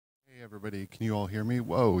Hey everybody, can you all hear me?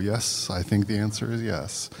 Whoa, yes, I think the answer is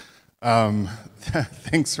yes.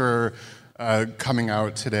 Thanks for coming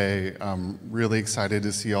out today. I'm really excited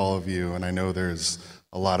to see all of you, and I know there's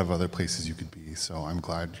a lot of other places you could be, so I'm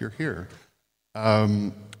glad you're here.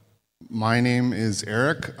 My name is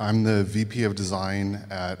Eric. I'm the VP of Design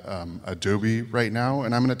at Adobe right now,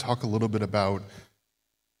 and I'm going to talk a little bit about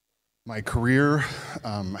my career,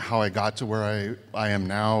 how I got to where I am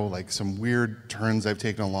now, like some weird turns I've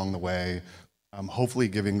taken along the way, hopefully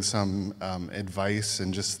giving some advice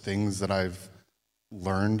and just things that I've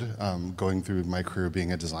learned going through my career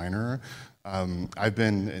being a designer. I've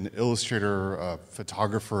been an illustrator, a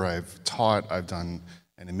photographer, I've taught, I've done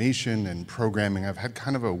animation and programming. I've had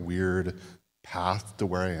kind of a weird path to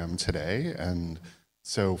where I am today. And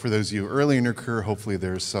so for those of you early in your career, hopefully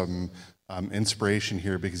there's some inspiration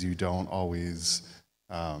here, because you don't always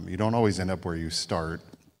end up where you start.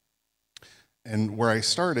 And where I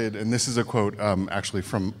started, and this is a quote actually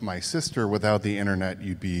from my sister: "Without the internet,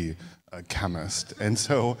 you'd be a chemist." And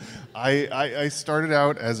so I started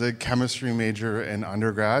out as a chemistry major in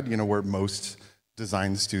undergrad, you know, where most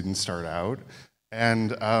design students start out.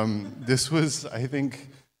 And this was, I think,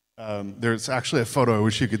 there's actually a photo I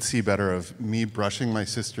wish you could see better of me brushing my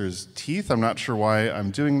sister's teeth. I'm not sure why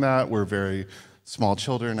I'm doing that. We're very small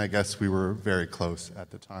children. I guess we were very close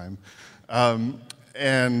at the time.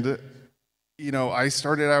 And, you know, I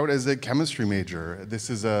started out as a chemistry major.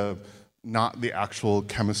 This is not the actual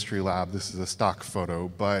chemistry lab. This is a stock photo.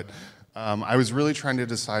 But I was really trying to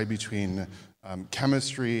decide between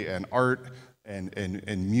chemistry and art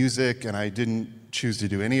and music, and I didn't choose to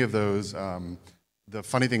do any of those. The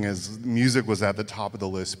funny thing is, music was at the top of the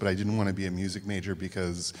list, but I didn't want to be a music major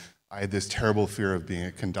because I had this terrible fear of being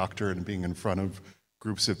a conductor and being in front of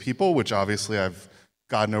groups of people, which obviously I've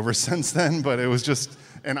gotten over since then, but it was just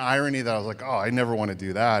an irony that I was like, oh, I never want to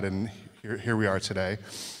do that, and here we are today.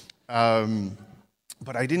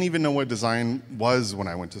 But I didn't even know what design was when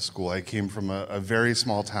I went to school. I came from a very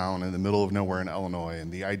small town in the middle of nowhere in Illinois, and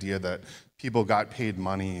the idea that people got paid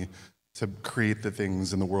money to create the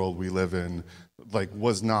things in the world we live in, like,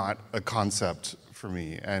 was not a concept for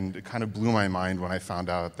me. And it kind of blew my mind when I found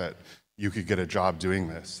out that you could get a job doing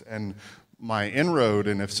this. And my inroad,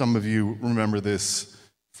 and if some of you remember this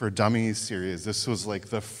For Dummies series, this was like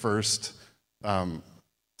the first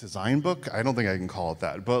design book. I don't think I can call it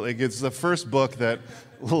that, but like, it's the first book that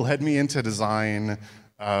led me into design.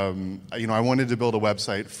 You know, I wanted to build a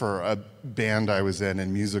website for a band I was in,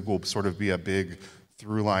 and music will sort of be a big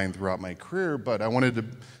through line throughout my career, but I wanted to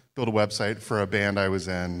build a website for a band I was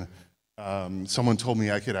in. Someone told me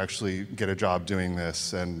I could actually get a job doing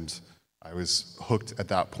this, and I was hooked at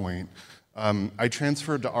that point. I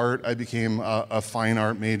transferred to art. I became a fine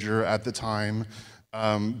art major at the time,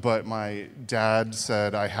 but my dad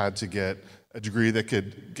said I had to get a degree that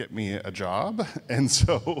could get me a job, and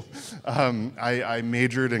so I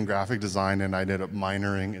majored in graphic design, and I ended up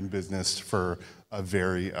minoring in business for a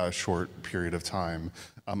very short period of time.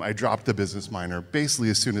 I dropped the business minor basically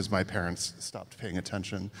as soon as my parents stopped paying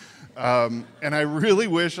attention. And I really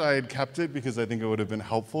wish I had kept it, because I think it would have been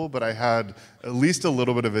helpful, but I had at least a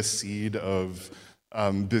little bit of a seed of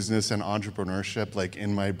business and entrepreneurship like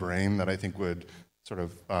in my brain that I think would sort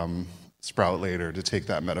of sprout later, to take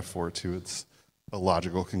that metaphor to its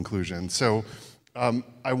logical conclusion. So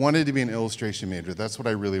I wanted to be an illustration major. That's what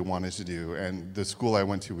I really wanted to do, and the school I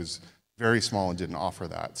went to was very small and didn't offer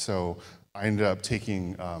that. So I ended up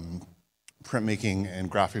taking printmaking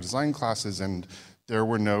and graphic design classes, and there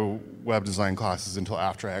were no web design classes until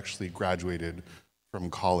after I actually graduated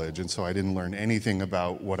from college. And so I didn't learn anything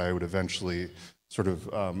about what I would eventually sort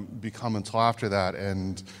of become until after that.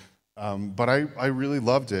 And but I really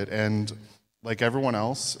loved it. And like everyone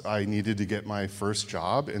else, I needed to get my first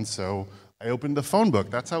job. And so I opened the phone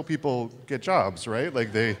book. That's how people get jobs, right?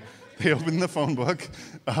 Like they opened the phone book.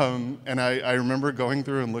 And I remember going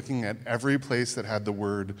through and looking at every place that had the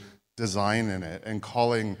word design in it and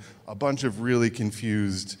calling a bunch of really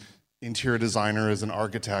confused interior designers and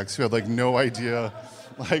architects who had like no idea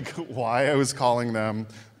like why I was calling them.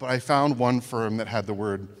 But I found one firm that had the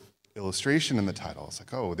word illustration in the title. It's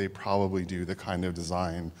like, oh, they probably do the kind of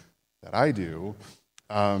design that I do.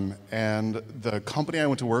 And the company I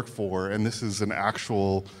went to work for, and this is an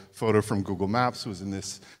actual photo from Google Maps, was in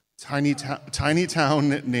this tiny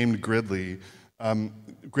town named Gridley.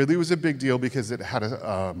 Gridley was a big deal because it had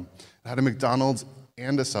a McDonald's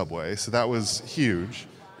and a Subway, so that was huge.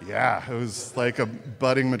 Yeah, it was like a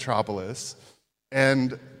budding metropolis.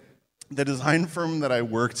 And the design firm that I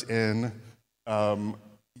worked in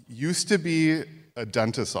used to be a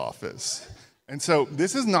dentist's office. And so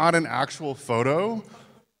this is not an actual photo,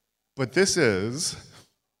 but this is.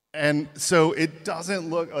 And so it doesn't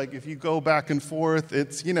look like, if you go back and forth,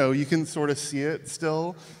 it's, you can sort of see it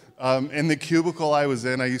still. In the cubicle I was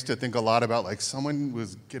in, I used to think a lot about like someone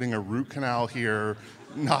was getting a root canal here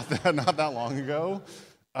not that long ago.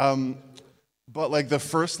 But like the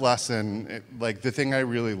first lesson, like the thing I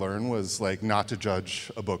really learned was like not to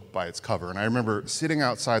judge a book by its cover. And I remember sitting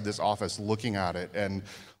outside this office looking at it, and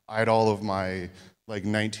I had all of my like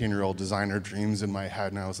 19-year-old designer dreams in my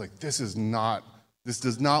head, and I was like, this does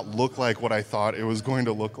not look like what I thought it was going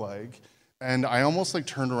to look like. And I almost like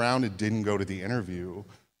turned around and didn't go to the interview.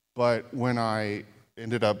 But when I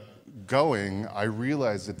ended up going, I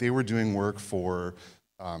realized that they were doing work for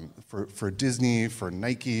Disney, for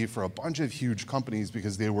Nike, for a bunch of huge companies,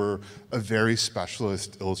 because they were a very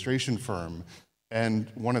specialist illustration firm. And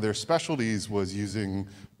one of their specialties was using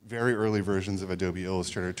very early versions of Adobe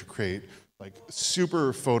Illustrator to create like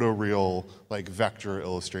super photoreal, like vector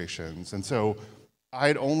illustrations. And so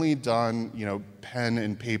I'd only done, pen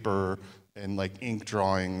and paper and like ink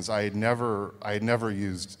drawings. I had never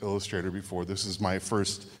used Illustrator before. This is my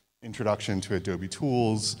first introduction to Adobe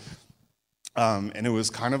tools. And it was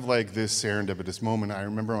kind of like this serendipitous moment. I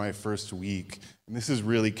remember my first week, and this has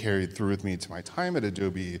really carried through with me to my time at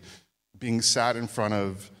Adobe, being sat in front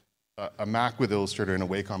of a Mac with Illustrator and a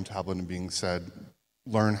Wacom tablet and being said,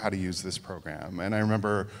 learn how to use this program. And I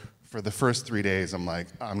remember for the first 3 days, I'm like,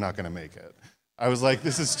 I'm not gonna make it. I was like,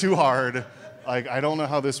 this is too hard. Like, I don't know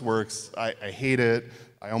how this works. I hate it.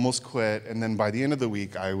 I almost quit. And then by the end of the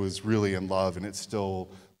week, I was really in love, and it's still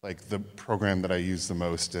like the program that I use the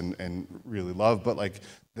most and really love. But like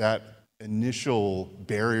that initial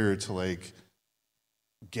barrier to like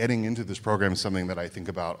getting into this program is something that I think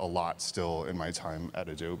about a lot still in my time at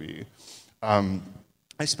Adobe.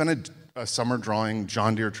 I spent a summer drawing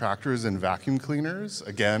John Deere tractors and vacuum cleaners.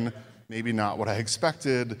 Again, maybe not what I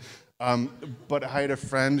expected. But I had a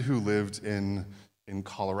friend who lived in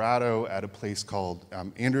Colorado at a place called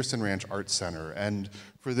Anderson Ranch Art Center. And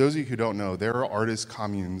for those of you who don't know, there are artist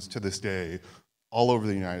communes to this day all over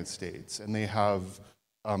the United States. And they have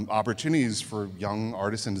opportunities for young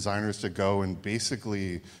artists and designers to go and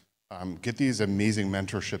basically get these amazing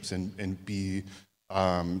mentorships and be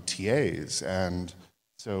TAs. And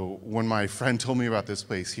so when my friend told me about this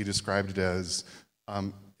place, he described it as,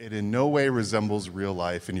 it in no way resembles real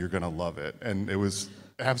life, and you're gonna love it. And it was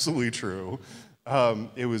absolutely true.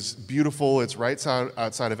 It was beautiful. It's right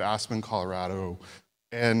outside of Aspen, Colorado.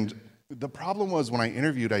 And the problem was when I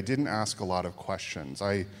interviewed, I didn't ask a lot of questions.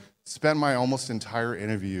 I spent my almost entire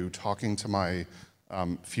interview talking to my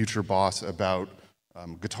future boss about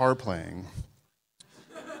guitar playing.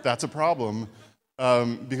 That's a problem,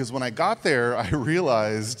 because when I got there, I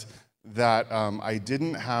realized that I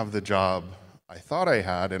didn't have the job I thought I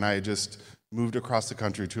had, and I just moved across the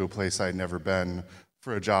country to a place I'd never been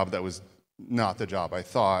for a job that was not the job I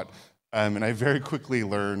thought. And I very quickly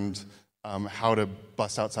learned how to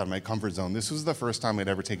bust outside my comfort zone. This was the first time I'd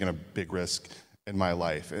ever taken a big risk in my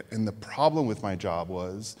life. And the problem with my job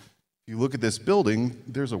was, if you look at this building,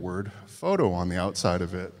 there's a word photo on the outside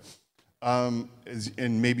of it. And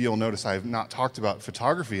maybe you'll notice I've not talked about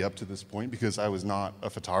photography up to this point because I was not a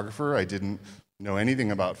photographer. I didn't know anything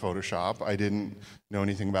about Photoshop. I didn't know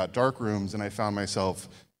anything about darkrooms, and I found myself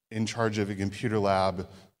in charge of a computer lab,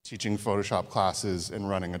 teaching Photoshop classes and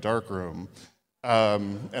running a darkroom.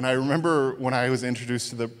 And I remember when I was introduced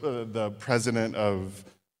to the president of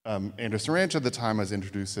Anderson Ranch at the time, I was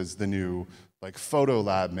introduced as the new like photo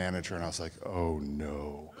lab manager, and I was like, oh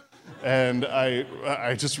no. And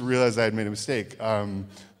I just realized I had made a mistake.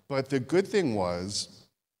 But the good thing was,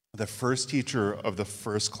 the first teacher of the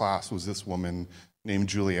first class was this woman named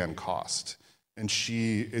Julianne Cost. And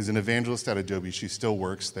she is an evangelist at Adobe. She still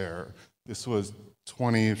works there. This was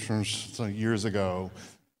 20 years ago.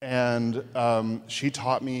 And she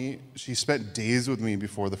taught me, she spent days with me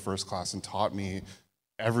before the first class and taught me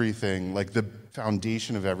everything, like the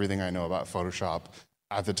foundation of everything I know about Photoshop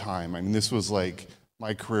at the time. I mean, this was like,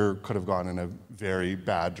 my career could have gone in a very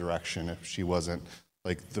bad direction if she wasn't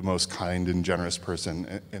like the most kind and generous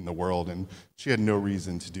person in the world, and she had no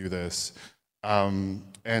reason to do this.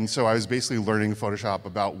 And so I was basically learning Photoshop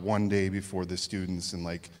about one day before the students and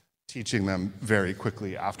like teaching them very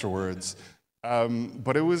quickly afterwards.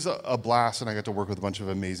 But it was a blast, and I got to work with a bunch of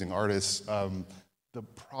amazing artists. The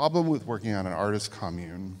problem with working on an artist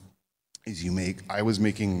commune is I was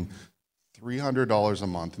making $300 a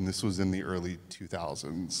month, and this was in the early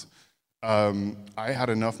 2000s. I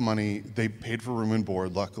had enough money, they paid for room and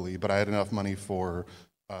board, luckily, but I had enough money for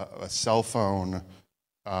a cell phone,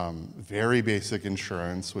 very basic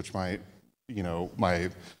insurance, which my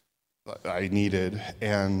I needed,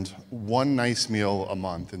 and one nice meal a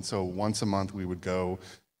month. And so once a month we would go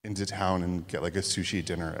into town and get like a sushi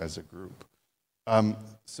dinner as a group.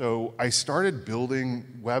 So I started building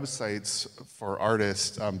websites for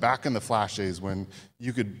artists back in the Flash days when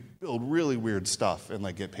you could build really weird stuff and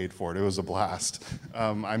like get paid for it. It was a blast.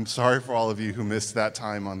 I'm sorry for all of you who missed that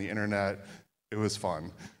time on the internet. It was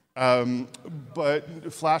fun.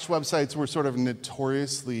 But Flash websites were sort of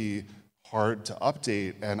notoriously hard to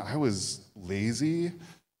update, and I was lazy.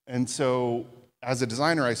 And so as a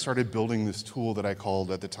designer, I started building this tool that I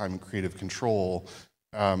called at the time Creative Control,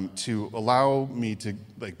 to allow me to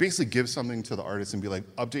like basically give something to the artist and be like,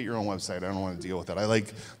 update your own website. I don't want to deal with that. I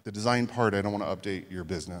like the design part. I don't want to update your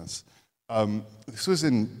business. This was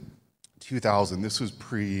in 2000. This was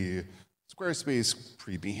pre-Squarespace,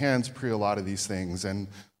 pre-Behance, pre a lot of these things. And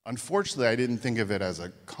unfortunately, I didn't think of it as a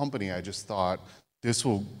company. I just thought this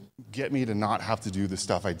will get me to not have to do the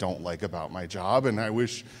stuff I don't like about my job. And I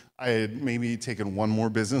wish I had maybe taken one more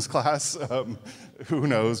business class. Who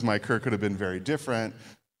knows, my career could have been very different.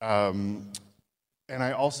 And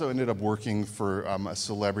I also ended up working for a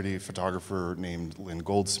celebrity photographer named Lynn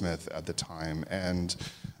Goldsmith at the time. And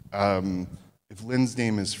if Lynn's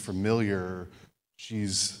name is familiar,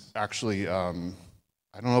 she's actually, I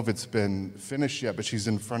don't know if it's been finished yet, but she's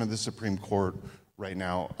in front of the Supreme Court right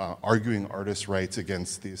now arguing artists' rights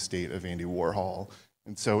against the estate of Andy Warhol.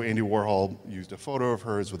 And so Andy Warhol used a photo of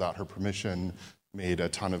hers without her permission, made a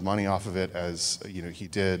ton of money off of it, as he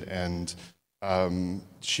did, and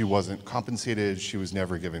she wasn't compensated, she was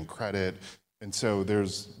never given credit. And so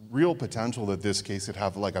there's real potential that this case could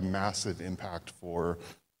have like a massive impact for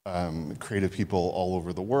creative people all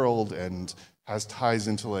over the world, and has ties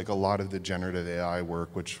into like a lot of the generative AI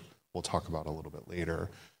work, which we'll talk about a little bit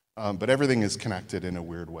later. But everything is connected in a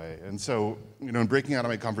weird way. And so, in breaking out of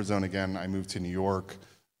my comfort zone again, I moved to New York.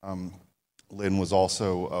 Lynn was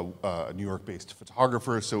also a New York-based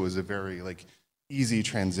photographer, so it was a very like easy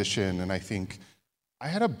transition. And I think I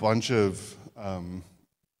had a bunch of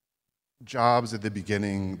jobs at the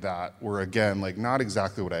beginning that were, again, like not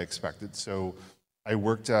exactly what I expected. So I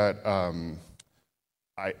worked at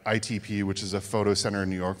ITP, which is a photo center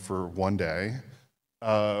in New York, for one day.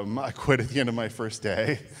 I quit at the end of my first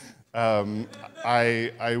day.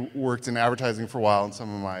 I worked in advertising for a while, and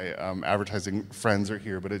some of my advertising friends are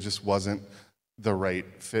here, but it just wasn't the right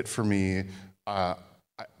fit for me. I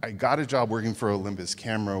got a job working for Olympus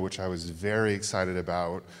Camera, which I was very excited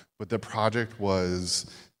about, but the project was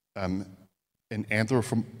an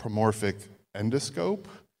anthropomorphic endoscope,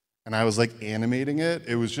 and I was like animating it.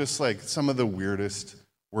 It was just like some of the weirdest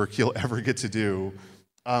work you'll ever get to do.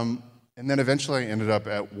 And then eventually I ended up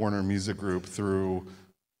at Warner Music Group through,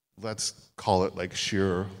 let's call it like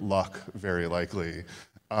sheer luck, very likely.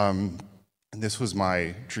 And this was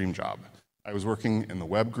my dream job. I was working in the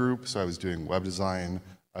web group, so I was doing web design.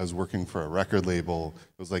 I was working for a record label.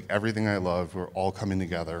 It was like everything I loved were all coming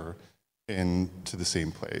together into the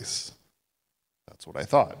same place. That's what I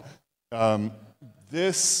thought.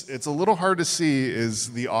 This, it's a little hard to see,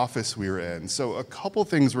 is the office we were in. So a couple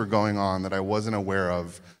things were going on that I wasn't aware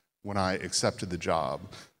of when I accepted the job.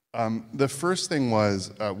 The first thing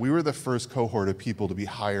was we were the first cohort of people to be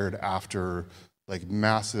hired after like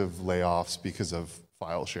massive layoffs because of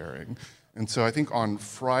file sharing. And so I think on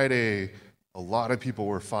Friday, a lot of people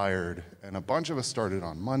were fired, and a bunch of us started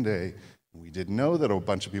on Monday. We didn't know that a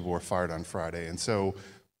bunch of people were fired on Friday. And so,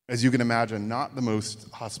 as you can imagine, not the most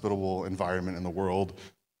hospitable environment in the world.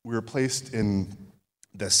 We were placed in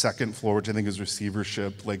the second floor, which I think is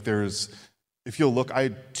receivership. Like if you'll look, I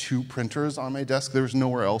had 2 printers on my desk. There was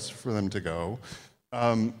nowhere else for them to go.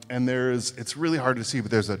 And it's really hard to see,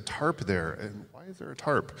 but there's a tarp there. And why is there a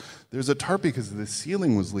tarp? There's a tarp because the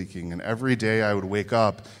ceiling was leaking, and every day I would wake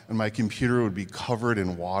up and my computer would be covered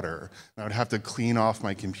in water. And I would have to clean off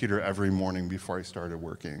my computer every morning before I started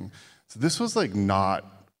working. So this was like not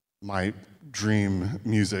my dream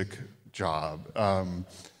music job.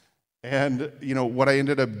 And what I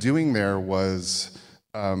ended up doing there was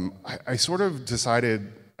I sort of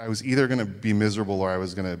decided I was either going to be miserable or I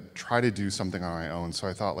was going to try to do something on my own. So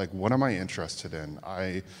I thought, like, what am I interested in?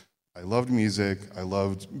 I loved music. I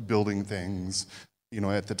loved building things.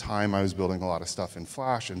 At the time, I was building a lot of stuff in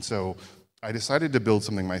Flash. And so I decided to build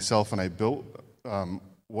something myself, and I built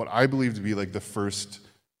what I believe to be like the first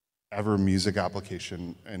ever music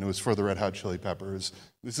application, and it was for the Red Hot Chili Peppers.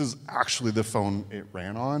 This is actually the phone it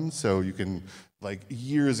ran on, so you can, like,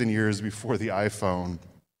 years and years before the iPhone,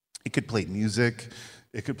 it could play music,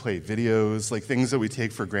 It could play videos, like things that we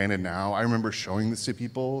take for granted now. I remember showing this to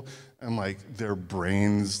people and like their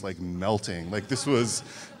brains like melting. Like this was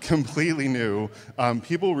completely new.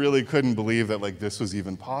 People really couldn't believe that like this was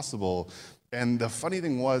even possible. And the funny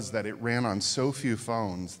thing was that it ran on so few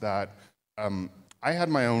phones that I had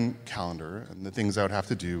my own calendar and the things I would have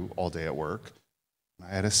to do all day at work.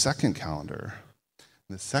 I had a second calendar.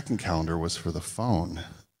 And the second calendar was for the phone.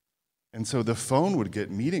 And so the phone would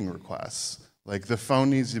get meeting requests. Like the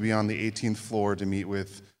phone needs to be on the 18th floor to meet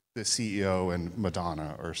with the CEO and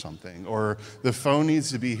Madonna or something. Or the phone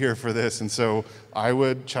needs to be here for this. And so I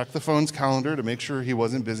would check the phone's calendar to make sure he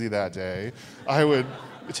wasn't busy that day. I would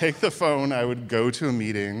take the phone, I would go to a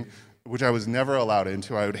meeting, which I was never allowed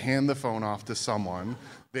into. I would hand the phone off to someone.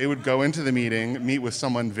 They would go into the meeting, meet with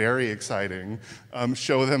someone very exciting,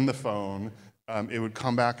 show them the phone. It would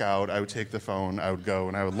come back out. I would take the phone. I would go,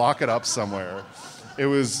 and I would lock it up somewhere. It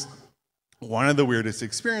was one of the weirdest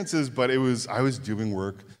experiences, but I was doing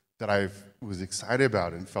work that I was excited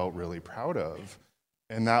about and felt really proud of.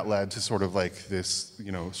 And that led to sort of like this,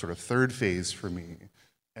 sort of third phase for me.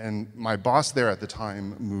 And my boss there at the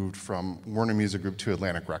time moved from Warner Music Group to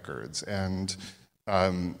Atlantic Records. And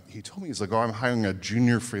he told me, he's like, oh, I'm hiring a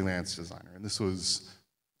junior freelance designer. And this was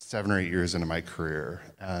 7 or 8 years into my career.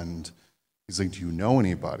 And he's like, do you know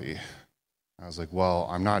anybody? I was like, well,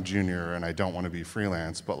 I'm not junior and I don't want to be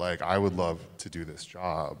freelance, but like I would love to do this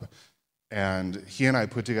job. And he and I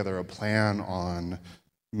put together a plan on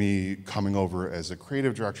me coming over as a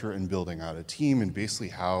creative director and building out a team, and basically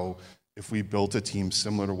how if we built a team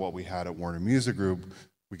similar to what we had at Warner Music Group,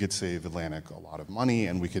 we could save Atlantic a lot of money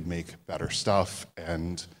and we could make better stuff.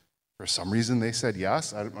 And for some reason they said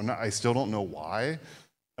yes. I still don't know why.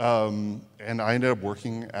 And I ended up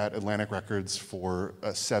working at Atlantic Records for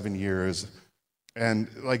 7 years. And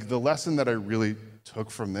like the lesson that I really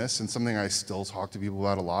took from this, and something I still talk to people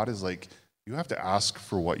about a lot, is like, you have to ask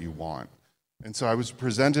for what you want. And so I was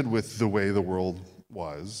presented with the way the world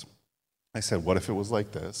was. I said, what if it was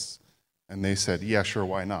like this? And they said, yeah, sure,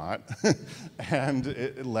 why not? And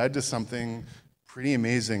it led to something pretty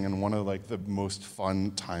amazing and one of like the most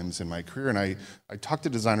fun times in my career. And I talk to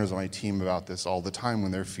designers on my team about this all the time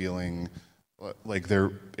when they're feeling like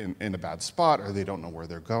they're in a bad spot or they don't know where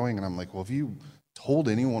they're going. And I'm like, well, have you told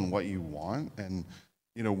anyone what you want? And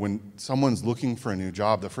when someone's looking for a new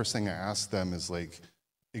job, the first thing I ask them is like,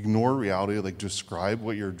 ignore reality, like describe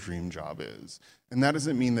what your dream job is. And that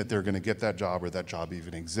doesn't mean that they're gonna get that job or that job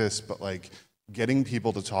even exists, but like getting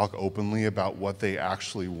people to talk openly about what they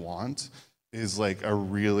actually want is like a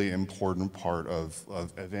really important part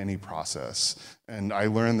of any process. And I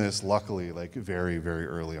learned this luckily like very, very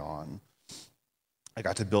early on. I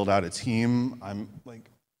got to build out a team. I'm like,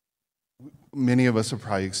 many of us have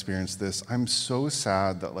probably experienced this. I'm so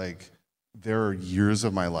sad that like there are years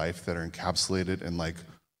of my life that are encapsulated in like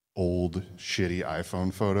old shitty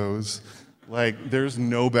iPhone photos. Like there's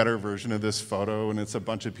no better version of this photo, and it's a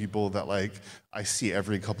bunch of people that like I see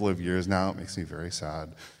every couple of years now. It makes me very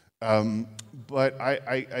sad. But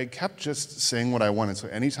I kept just saying what I wanted. So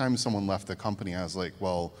anytime someone left the company, I was like,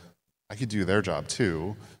 well, I could do their job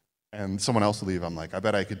too. And someone else would leave, I'm like, I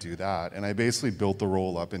bet I could do that. And I basically built the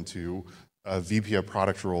role up into a VP of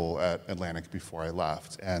product role at Atlantic before I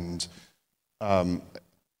left. And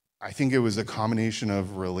I think it was a combination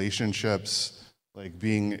of relationships, like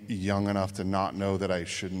being young enough to not know that I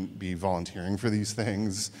shouldn't be volunteering for these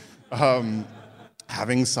things,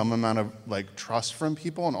 having some amount of like trust from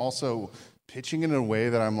people, and also pitching it in a way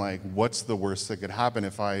that I'm like, what's the worst that could happen?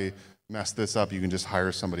 If I mess this up, you can just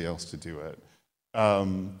hire somebody else to do it.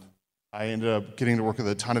 I ended up getting to work with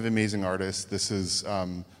a ton of amazing artists. This is,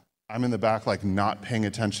 I'm in the back like not paying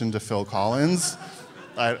attention to Phil Collins.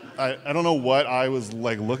 I don't know what I was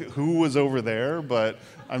like, who was over there, but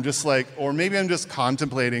I'm just like, or maybe I'm just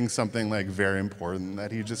contemplating something like very important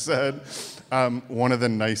that he just said. One of the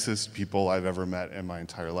nicest people I've ever met in my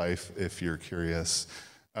entire life, if you're curious.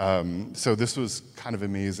 So this was kind of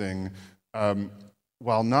amazing.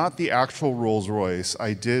 While not the actual Rolls Royce,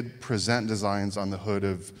 I did present designs on the hood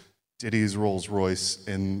of Diddy's Rolls Royce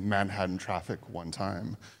in Manhattan traffic one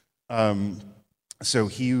time. So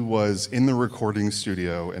he was in the recording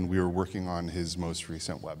studio and we were working on his most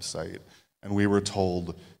recent website. And we were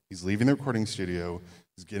told he's leaving the recording studio,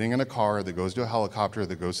 he's getting in a car that goes to a helicopter,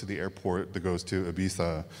 that goes to the airport, that goes to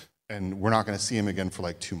Ibiza, and we're not gonna see him again for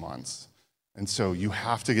like 2 months. And so you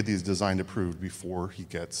have to get these designs approved before he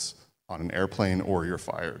gets on an airplane or you're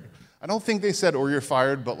fired. I don't think they said or you're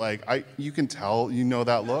fired, but like you can tell, you know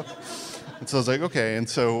that look. And so I was like, okay. And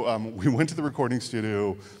so we went to the recording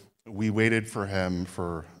studio. We waited for him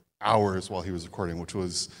for hours while he was recording, which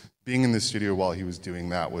was being in the studio while he was doing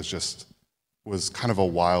that was kind of a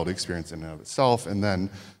wild experience in and of itself. And then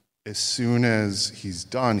as soon as he's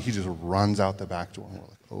done, he just runs out the back door, and we're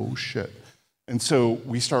like, oh shit. And so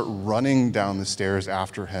we start running down the stairs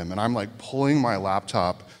after him, and I'm like pulling my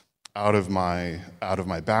laptop out of my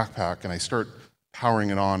backpack, and I start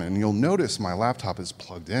powering it on, and you'll notice my laptop is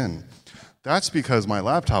plugged in. That's because my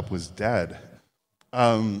laptop was dead.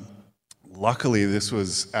 Luckily, this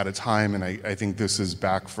was at a time, and I think this is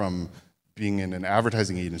back from being in an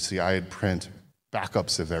advertising agency, I had print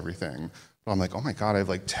backups of everything. But I'm like, oh my God, I have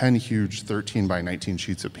like 10 huge 13 by 19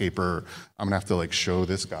 sheets of paper. I'm gonna have to like show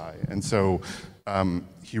this guy. And so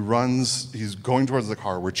he's going towards the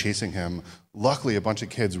car, we're chasing him. Luckily, a bunch of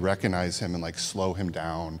kids recognize him and like slow him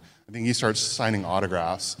down. I think he starts signing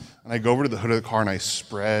autographs. And I go over to the hood of the car and I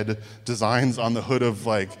spread designs on the hood of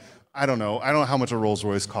like, I don't know how much a Rolls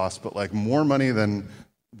Royce costs, but like more money than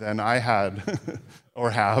I had or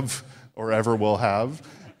have or ever will have.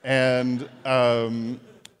 And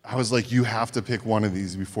I was like, you have to pick one of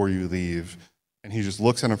these before you leave. And he just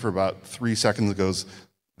looks at him for about 3 seconds and goes,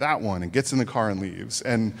 that one, and gets in the car and leaves.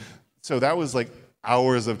 And so that was like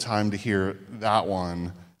hours of time to hear that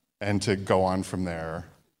one and to go on from there.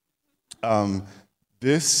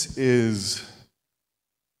 This is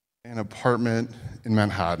an apartment in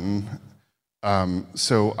Manhattan.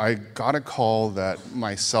 So I got a call that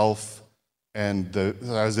myself and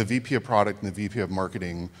I was the VP of product and the VP of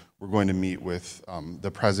marketing were going to meet with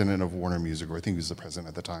the president of Warner Music, or I think he was the president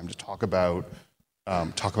at the time, to talk about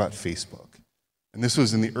Facebook. And this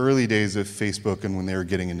was in the early days of Facebook and when they were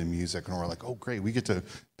getting into music, and we're like, oh great, we get to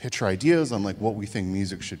pitch our ideas on like what we think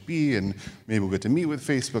music should be, and maybe we'll get to meet with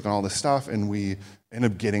Facebook and all this stuff, and we end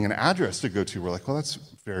up getting an address to go to. We're like, well, that's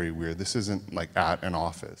very weird. This isn't like at an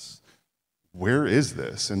office. Where is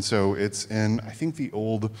this? And so it's in, I think the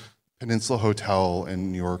old Peninsula Hotel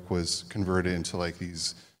in New York was converted into like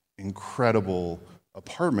these incredible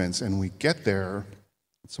apartments, and we get there,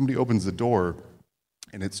 somebody opens the door,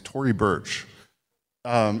 and it's Tory Burch.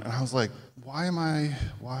 And I was like, why am I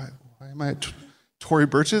at Tory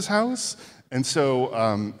Burch's house? And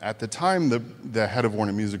so at the time, the head of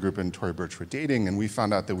Warner Music Group and Tory Burch were dating, and we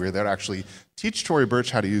found out that we were there to actually teach Tory Burch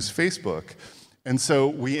how to use Facebook. And so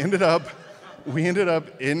we ended up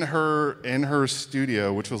in her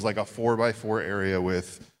studio, which was like a 4x4 area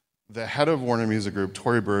with the head of Warner Music Group,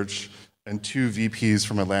 Tory Burch, and 2 VPs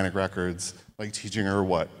from Atlantic Records, like teaching her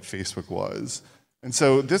what Facebook was. And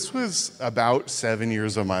so this was about 7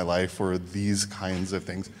 years of my life for these kinds of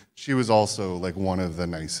things. She was also like one of the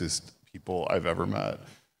nicest people I've ever met.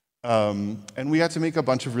 And we had to make a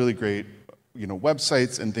bunch of really great,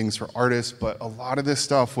 websites and things for artists, but a lot of this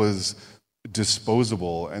stuff was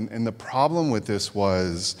disposable. And the problem with this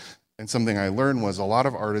was, and something I learned was, a lot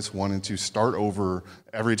of artists wanted to start over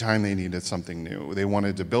every time they needed something new. They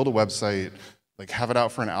wanted to build a website, like have it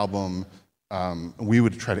out for an album. We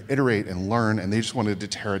would try to iterate and learn, and they just wanted to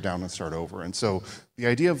tear it down and start over. And so the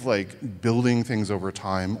idea of like building things over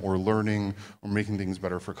time or learning or making things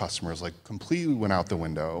better for customers like completely went out the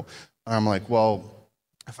window. And I'm like, well,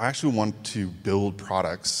 if I actually want to build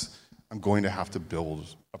products, I'm going to have to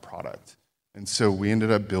build a product. And so we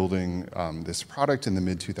ended up building this product in the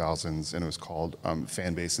mid-2000s, and it was called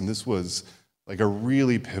Fanbase. And this was like a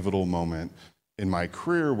really pivotal moment in my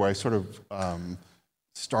career where I sort of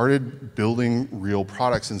started building real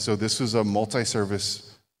products. And so this was a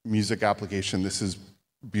multi-service music application. This is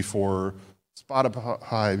before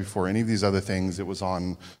Spotify, before any of these other things. It was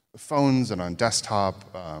on phones and on desktop.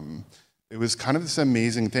 It was kind of this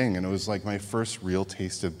amazing thing, and it was like my first real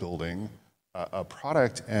taste of building a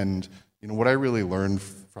product. And what I really learned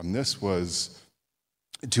from this was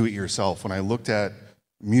do it yourself. When I looked at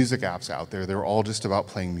music apps out there, they were all just about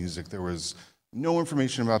playing music. There was no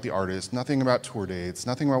information about the artist, nothing about tour dates,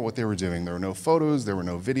 nothing about what they were doing. There were no photos, there were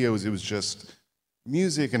no videos. It was just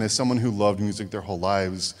music. And as someone who loved music their whole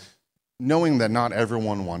lives, knowing that not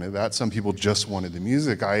everyone wanted that, some people just wanted the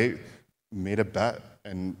music, I made a bet,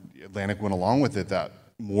 and Atlantic went along with it, that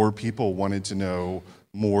more people wanted to know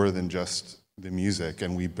more than just the music,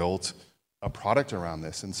 and we built a product around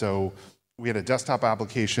this. And so we had a desktop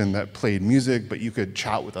application that played music, but you could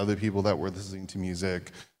chat with other people that were listening to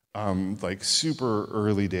music. Like super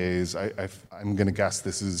early days. I'm gonna guess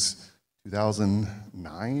this is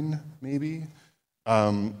 2009, maybe.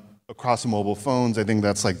 Across the mobile phones, I think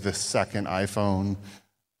that's like the second iPhone.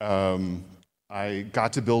 I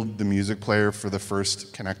got to build the music player for the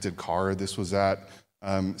first connected car. This was at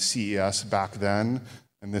CES back then,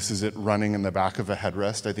 and this is it running in the back of a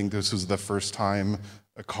headrest. I think this was the first time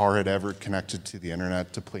a car had ever connected to the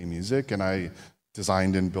internet to play music, and I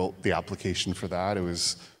designed and built the application for that. It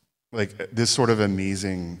was like this sort of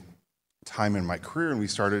amazing time in my career, and we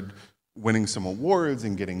started winning some awards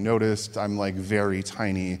and getting noticed. I'm like very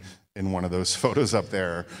tiny in one of those photos up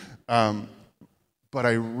there. But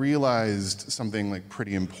I realized something like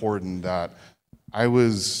pretty important, that I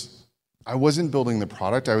wasn't building the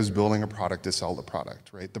product, I was building a product to sell the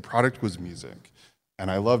product, right? The product was music, and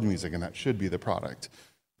I loved music, and that should be the product.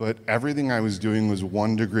 But everything I was doing was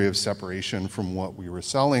one degree of separation from what we were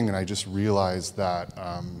selling, and I just realized that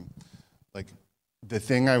like the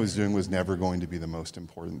thing I was doing was never going to be the most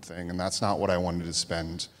important thing, and that's not what I wanted to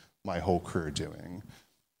spend my whole career doing.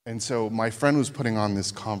 And so my friend was putting on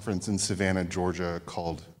this conference in Savannah, Georgia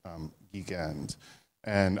called Geekend.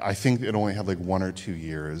 And I think it only had like 1 or 2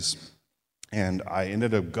 years. And I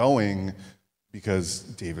ended up going because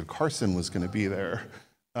David Carson was going to be there.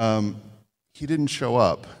 He didn't show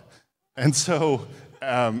up. And so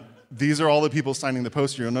these are all the people signing the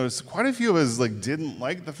poster. You'll notice quite a few of us like didn't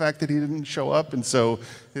like the fact that he didn't show up. And so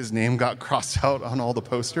his name got crossed out on all the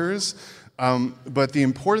posters. But the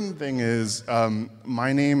important thing is,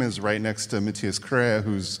 my name is right next to Matthias Correa,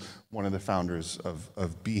 who's one of the founders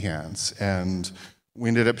of Behance. And we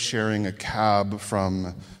ended up sharing a cab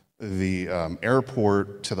from the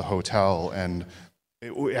airport to the hotel. And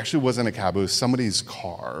it actually wasn't a cab, it was somebody's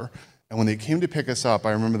car. And when they came to pick us up,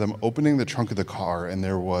 I remember them opening the trunk of the car, and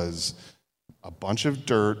there was a bunch of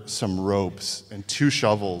dirt, some ropes, and 2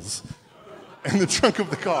 shovels in the trunk of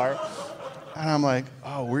the car. And I'm like,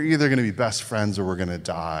 oh, we're either going to be best friends or we're going to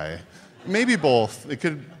die. Maybe both. It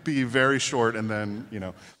could be very short, and then, you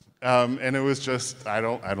know. And it was just, I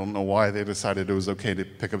don't know why they decided it was okay to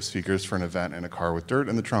pick up speakers for an event in a car with dirt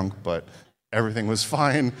in the trunk, but everything was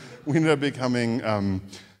fine. We ended up becoming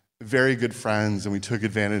very good friends, and we took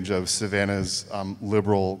advantage of Savannah's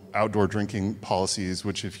liberal outdoor drinking policies,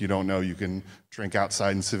 which, if you don't know, you can drink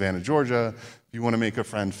outside in Savannah, Georgia. If you want to make a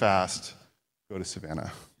friend fast, go to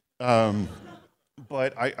Savannah.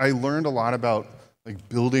 But I learned a lot about like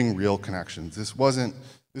building real connections. This wasn't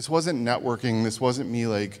networking. This wasn't me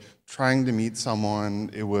like trying to meet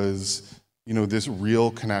someone. It was, you know, this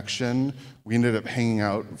real connection. We ended up hanging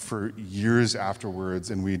out for years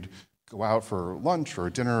afterwards, and we'd go out for lunch or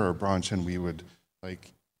dinner or brunch, and we would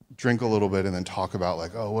like drink a little bit and then talk about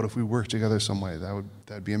like, oh, what if we worked together some way?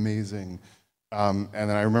 That'd be amazing. And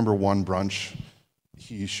then I remember one brunch,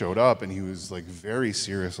 he showed up and he was like very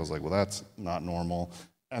serious. I was like, well, that's not normal.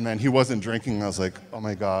 And then he wasn't drinking. I was like, oh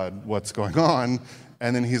my God, what's going on?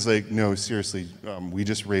 And then he's like, no, seriously, we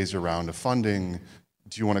just raised a round of funding.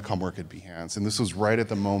 Do you want to come work at Behance? And this was right at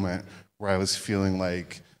the moment where I was feeling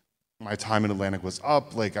like my time in Atlantic was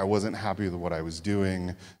up, like I wasn't happy with what I was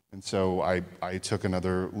doing. And so I took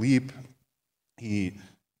another leap. He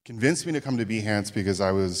convinced me to come to Behance because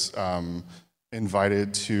I was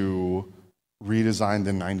invited to redesign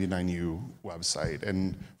the 99U website.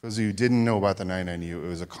 And for those of you who didn't know about the 99U, it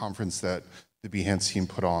was a conference that the Behance team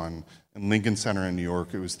put on in Lincoln Center in New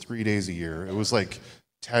York. It was 3 days a year. It was like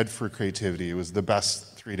TED for creativity. It was the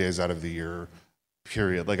best 3 days out of the year,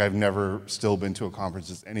 period. Like I've never still been to a conference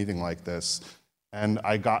that's anything like this. And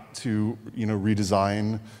I got to, you know,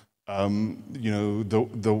 redesign, you know,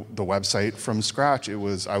 the website from scratch. I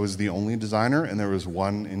was the only designer, and there was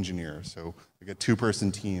one engineer. So like a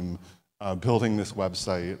 2-person team building this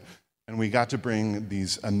website. And we got to bring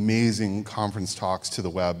these amazing conference talks to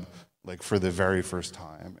the web, like for the very first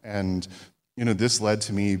time. And, you know, this led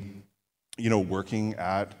to me, you know, working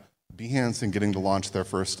at Behance and getting to launch their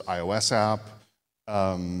first iOS app.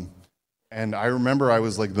 And I remember I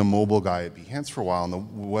was like the mobile guy at Behance for a while,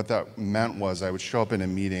 and what that meant was I would show up in a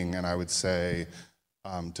meeting and I would say,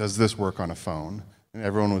 does this work on a phone? And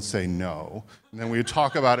everyone would say no. And then we would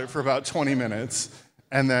talk about it for about 20 minutes.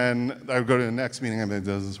 And then I would go to the next meeting and I'd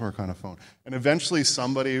be like, does this work on a phone? And eventually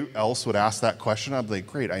somebody else would ask that question. I'd be like,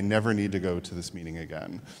 great, I never need to go to this meeting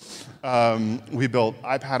again. We built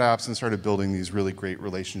iPad apps and started building these really great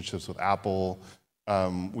relationships with Apple.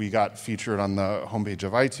 We got featured on the homepage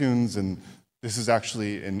of iTunes, and this is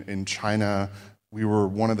actually in China. We were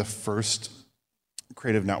one of the first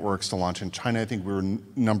creative networks to launch in China. I think we were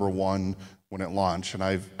 #1 when it launched, and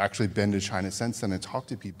I've actually been to China since then and talked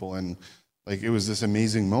to people, and like it was this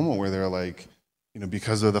amazing moment where they're like, you know,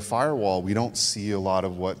 because of the firewall, we don't see a lot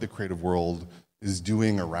of what the creative world is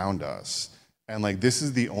doing around us. And like this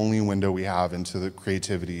is the only window we have into the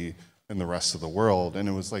creativity in the rest of the world. And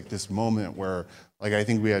it was like this moment where like I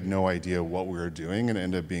think we had no idea what we were doing, and it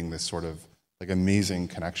ended up being this sort of like amazing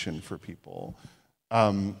connection for people.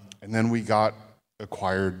 And then we got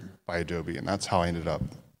acquired by Adobe, and that's how I ended up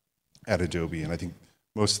at Adobe. And I think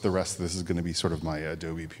most of the rest of this is going to be sort of my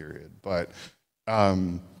Adobe period. But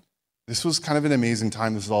the this was kind of an amazing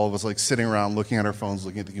time. This is all of us like sitting around, looking at our phones,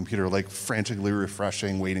 looking at the computer, like frantically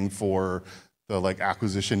refreshing, waiting for the like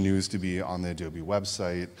acquisition news to be on the Adobe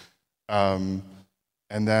website. And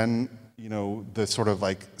then, you know, the sort of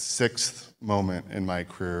like sixth moment in my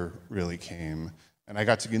career really came, and I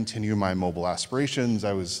got to continue my mobile aspirations.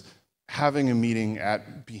 I was having a meeting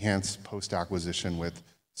at Behance post-acquisition with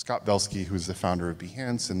Scott Belsky, who's the founder of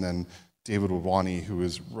Behance, and then David Wadhwani, who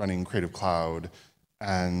was running Creative Cloud,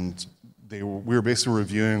 and we were basically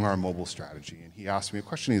reviewing our mobile strategy. And he asked me a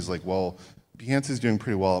question. He's like, well, Behance is doing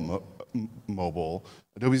pretty well at mobile.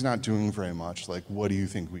 Adobe's not doing very much. Like, what do you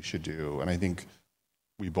think we should do? And I think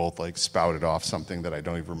we both like spouted off something that I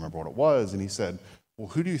don't even remember what it was. And he said, well,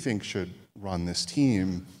 who do you think should run this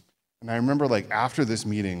team? And I remember like after this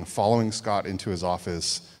meeting, following Scott into his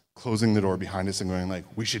office, closing the door behind us and going like,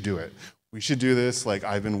 we should do it. We should do this. Like,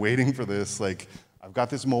 I've been waiting for this. Like, I've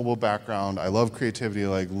got this mobile background. I love creativity.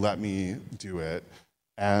 Like, let me do it.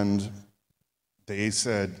 And they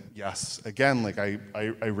said yes. Again, like I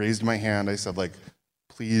raised my hand. I said like,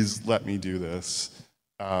 please let me do this.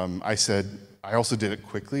 I said, I also did it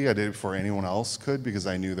quickly. I did it before anyone else could because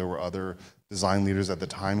I knew there were other design leaders at the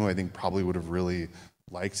time who I think probably would have really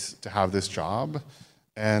liked to have this job.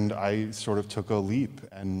 And I sort of took a leap,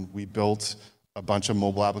 and we built a bunch of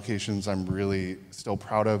mobile applications I'm really still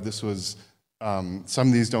proud of. This was, some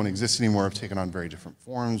of these don't exist anymore, have taken on very different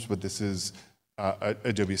forms, but this is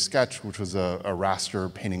Adobe Sketch, which was a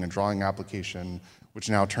raster painting and drawing application, which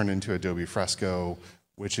now turned into Adobe Fresco,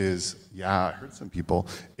 which is, yeah, I heard some people,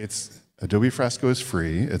 Adobe Fresco is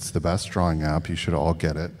free. It's the best drawing app. You should all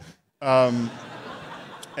get it.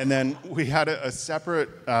 And then we had a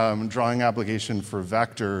separate drawing application for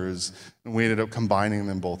vectors, and we ended up combining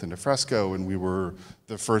them both into Fresco, and we were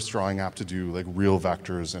the first drawing app to do like real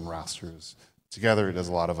vectors and rasters. Together, it does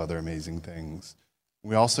a lot of other amazing things.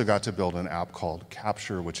 We also got to build an app called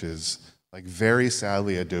Capture, which is like very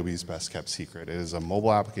sadly Adobe's best kept secret. It is a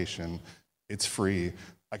mobile application. It's free.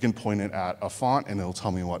 I can point it at a font, and it'll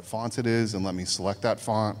tell me what font it is and let me select that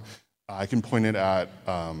font. I can point it at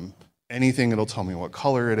anything, it'll tell me what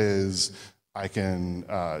color it is. I can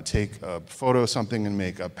take a photo of something and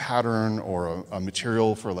make a pattern or a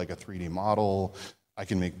material for like a 3D model. I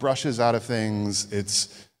can make brushes out of things.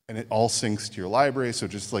 And it all syncs to your library, so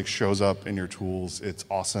it just like shows up in your tools. It's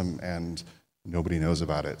awesome, and nobody knows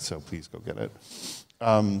about it, so please go get it.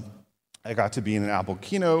 I got to be in an Apple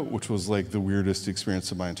keynote, which was like the weirdest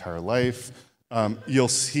experience of my entire life. You'll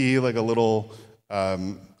see like a little,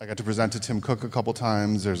 I got to present to Tim Cook a couple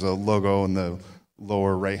times. There's a logo in the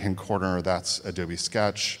lower right-hand corner. That's Adobe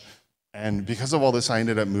Sketch. And because of all this, I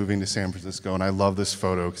ended up moving to San Francisco, and I love this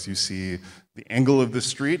photo because you see the angle of the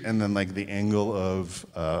street and then like the angle of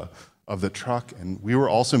the truck. And we were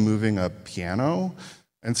also moving a piano.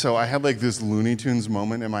 And so I had like this Looney Tunes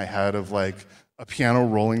moment in my head of like a piano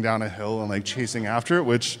rolling down a hill and like chasing after it,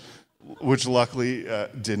 which luckily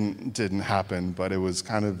didn't happen, but it was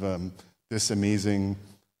kind of this amazing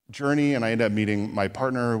journey. And I ended up meeting my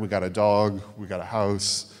partner. We got a dog, we got a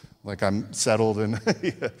house. Like I'm settled, and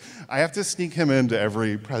I have to sneak him into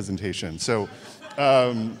every presentation. So,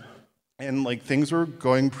 and like things were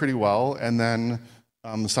going pretty well, and then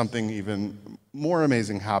something even more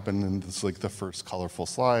amazing happened, and this is like the first colorful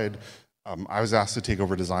slide. I was asked to take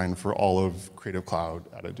over design for all of Creative Cloud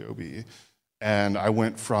at Adobe, and I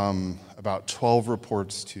went from about 12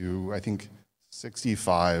 reports to I think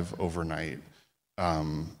 65 overnight.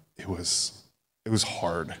 It was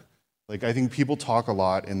hard. Like, I think people talk a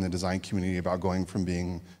lot in the design community about going from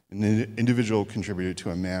being an individual contributor to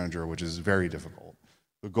a manager, which is very difficult.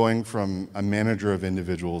 But going from a manager of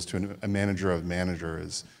individuals to a manager of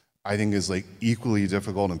managers, I think is like equally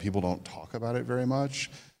difficult, and people don't talk about it very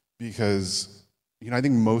much because, you know, I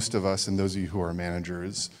think most of us, and those of you who are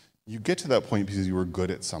managers, you get to that point because you were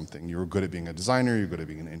good at something. You were good at being a designer, you're good at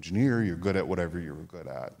being an engineer, you're good at whatever you were good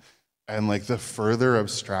at. And like the further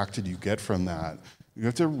abstracted you get from that, you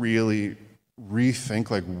have to really rethink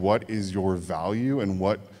like what is your value and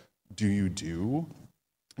what do you do.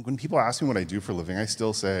 When people ask me what I do for a living, I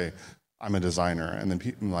still say I'm a designer, and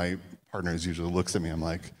then my partners usually looks at me. I'm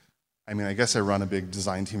like, I mean, I guess I run a big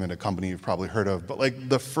design team at a company you've probably heard of, but like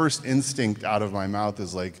the first instinct out of my mouth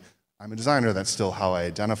is like, I'm a designer. That's still how I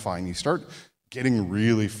identify, and you start getting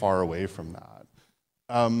really far away from that.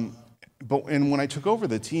 And when I took over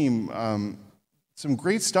the team, some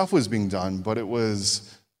great stuff was being done, but Adobe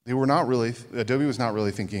was not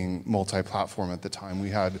really thinking multi-platform at the time. We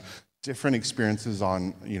had different experiences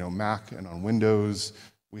on Mac and on Windows.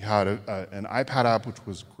 We had an iPad app, which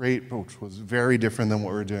was great, but which was very different than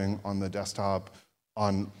what we were doing on the desktop.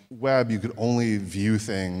 On web, you could only view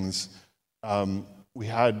things We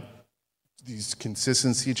had these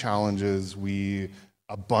consistency challenges.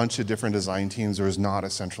 A bunch of different design teams. There was not a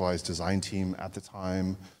centralized design team at the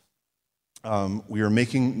time. We were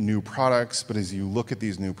making new products, but as you look at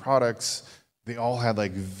these new products, they all had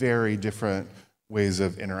like very different ways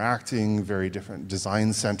of interacting, very different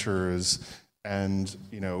design centers, and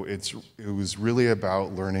it was really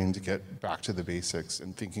about learning to get back to the basics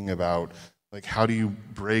and thinking about like how do you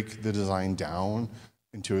break the design down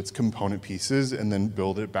into its component pieces and then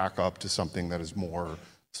build it back up to something that is more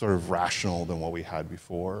sort of rational than what we had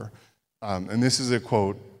before. And this is a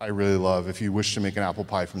quote I really love: "If you wish to make an apple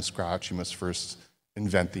pie from scratch, you must first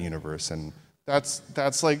invent the universe." And that's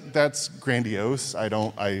grandiose.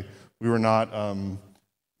 We were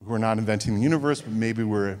not inventing the universe, but maybe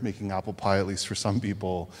we're making apple pie, at least for some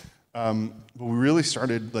people. But we really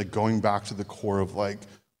started like going back to the core of like,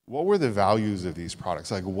 what were the values of these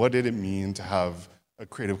products? Like, what did it mean to have a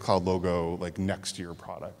Creative Cloud logo like next to your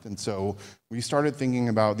product? And so we started thinking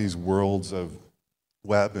about these worlds of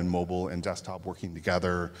web and mobile and desktop working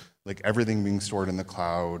together, like everything being stored in the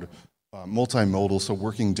cloud, multimodal, so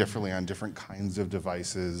working differently on different kinds of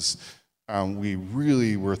devices. We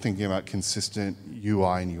really were thinking about consistent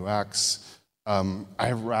UI and UX. I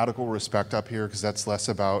have radical respect up here because that's less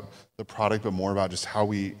about the product, but more about just how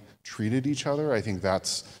we treated each other. I think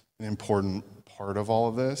that's an important part of all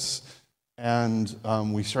of this. And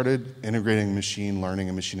we started integrating machine learning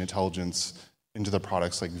and machine intelligence into the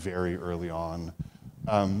products like very early on.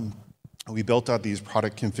 We built out these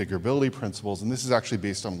product configurability principles, and this is actually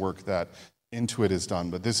based on work that Intuit has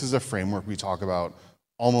done, but this is a framework we talk about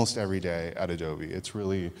almost every day at Adobe. It's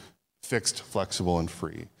really fixed, flexible, and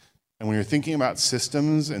free. And when you're thinking about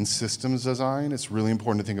systems and systems design, it's really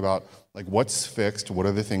important to think about like what's fixed, what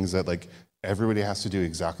are the things that like everybody has to do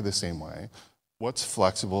exactly the same way. What's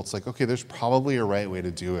flexible? It's like, okay, there's probably a right way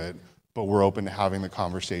to do it, but we're open to having the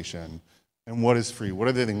conversation. And what is free? What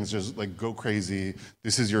are the things just like go crazy?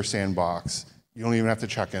 This is your sandbox. You don't even have to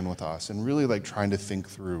check in with us. And really like trying to think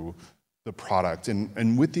through the product.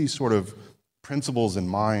 And with these sort of principles in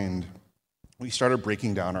mind, we started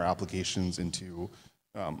breaking down our applications into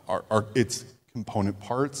its component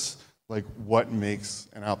parts, like what makes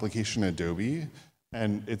an application Adobe.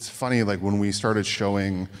 And it's funny, like when we started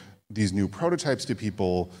showing these new prototypes to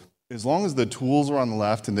people, as long as the tools were on the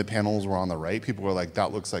left and the panels were on the right, people were like,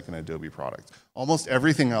 that looks like an Adobe product. Almost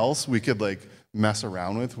everything else we could like mess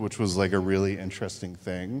around with, which was like a really interesting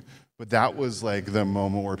thing. But that was like the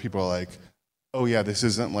moment where people are like, oh yeah, this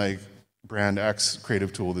isn't like brand X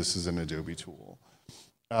creative tool, this is an Adobe tool.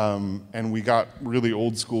 And we got really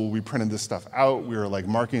old school. We printed this stuff out. We were like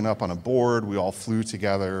marking up on a board. We all flew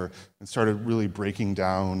together and started really breaking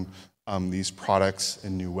down these products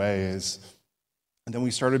in new ways. And then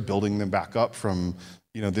we started building them back up from,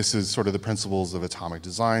 this is sort of the principles of atomic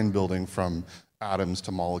design, building from atoms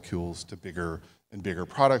to molecules to bigger and bigger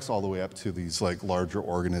products, all the way up to these like larger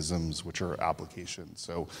organisms, which are applications.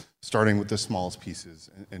 So starting with the smallest pieces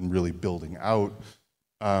and really building out.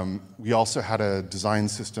 We also had a design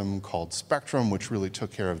system called Spectrum, which really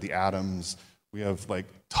took care of the atoms. We have like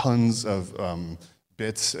tons of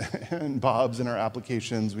bits and bobs in our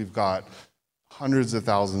applications. We've got hundreds of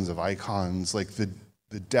thousands of icons. Like the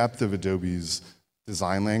depth of Adobe's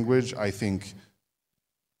design language, I think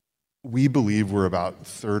we believe we're about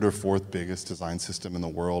third or fourth biggest design system in the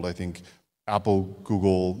world. I think Apple,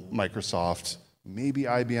 Google, Microsoft, maybe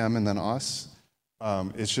IBM, and then us.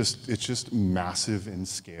 It's just massive in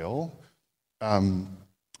scale.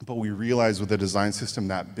 But we realized with a design system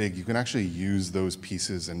that big, you can actually use those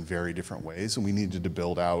pieces in very different ways. And we needed to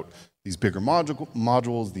build out these bigger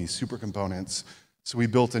modules, these super components. So we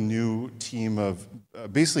built a new team of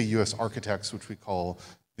basically US architects, which we call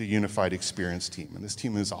the Unified Experience team. And this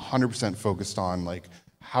team is 100% focused on like,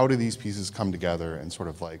 how do these pieces come together in sort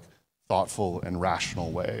of like thoughtful and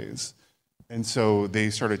rational ways? And so they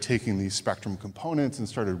started taking these Spectrum components and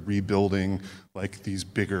started rebuilding like these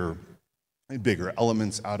bigger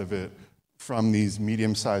elements out of it. From these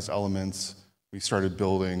medium-sized elements, we started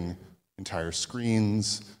building entire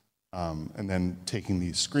screens, and then taking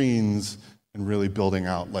these screens and really building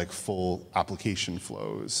out like full application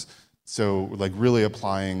flows. So like really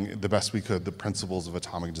applying the best we could the principles of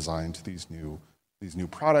atomic design to these new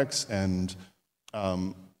products, and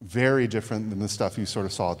very different than the stuff you sort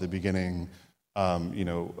of saw at the beginning. A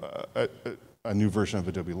new version of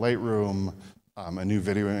Adobe Lightroom, a new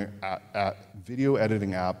video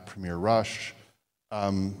editing app, Premiere Rush,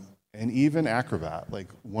 and even Acrobat, like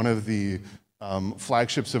one of the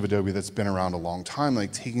flagships of Adobe that's been around a long time,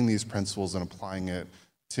 like taking these principles and applying it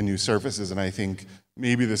to new surfaces. And I think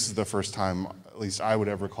maybe this is the first time least I would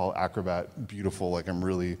ever call Acrobat beautiful. Like I'm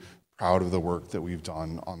really proud of the work that we've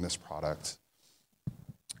done on this product.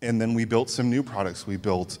 And then we built some new products. We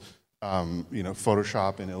built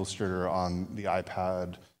Photoshop and Illustrator on the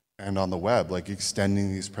iPad and on the web, like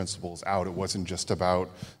extending these principles out. It wasn't just about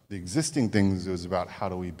the existing things, it was about how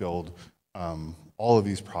do we build all of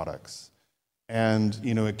these products. And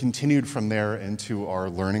it continued from there into our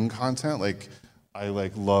learning content. Like I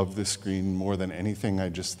love this screen more than anything. I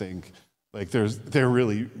just think they're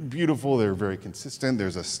really beautiful, they're very consistent,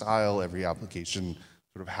 there's a style, every application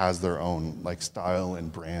sort of has their own style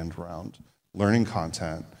and brand around learning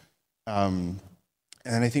content.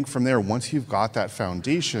 And I think from there, once you've got that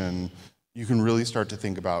foundation, you can really start to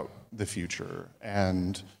think about the future.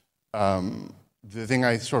 And the thing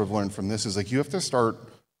I sort of learned from this is you have to start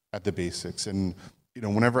at the basics. And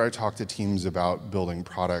whenever I talk to teams about building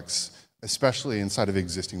products, especially inside of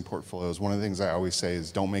existing portfolios, one of the things I always say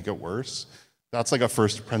is don't make it worse. That's a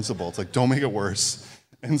first principle. It's don't make it worse.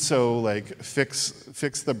 And so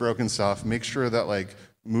fix the broken stuff. Make sure that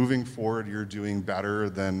moving forward you're doing better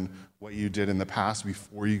than what you did in the past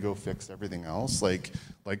before you go fix everything else.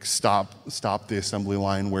 Stop the assembly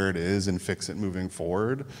line where it is and fix it moving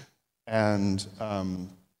forward. And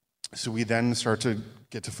so we then start to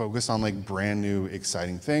get to focus on brand new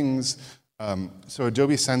exciting things. So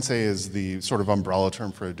Adobe Sensei is the sort of umbrella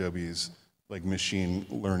term for Adobe's machine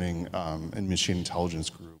learning and machine intelligence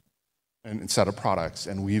group and set of products.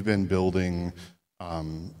 And we've been building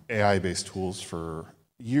AI-based tools for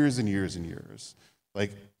years and years and years.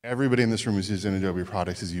 Everybody in this room who's used an Adobe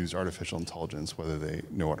product has used artificial intelligence, whether they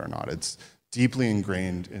know it or not. It's deeply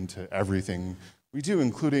ingrained into everything we do,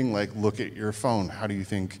 including look at your phone. How do you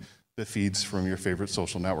think the feeds from your favorite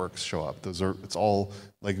social networks show up? It's all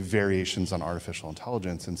variations on artificial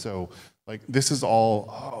intelligence. And so this is all,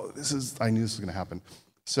 I knew this was gonna happen.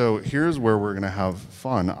 So here's where we're gonna have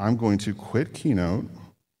fun. I'm going to quit Keynote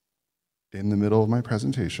in the middle of my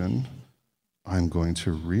presentation. I'm going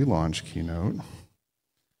to relaunch Keynote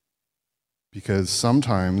because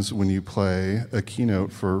sometimes when you play a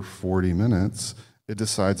Keynote for 40 minutes, it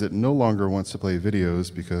decides it no longer wants to play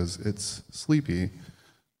videos because it's sleepy.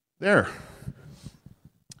 There.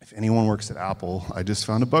 If anyone works at Apple, I just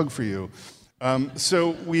found a bug for you.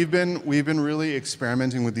 So we've been really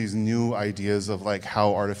experimenting with these new ideas of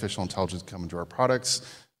how artificial intelligence come into our products.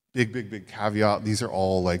 Big caveat. These are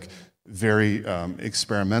all very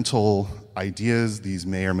experimental ideas. These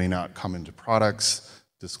may or may not come into products.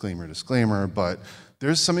 Disclaimer. But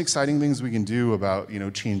there's some exciting things we can do about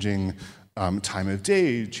changing time of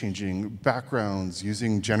day, changing backgrounds,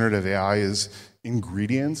 using generative AI as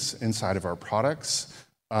ingredients inside of our products.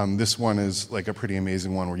 This one is a pretty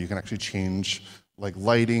amazing one where you can actually change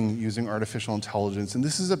lighting using artificial intelligence. And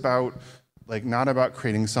this is about not about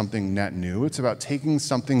creating something net new. It's about taking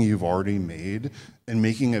something you've already made and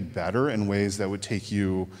making it better in ways that would take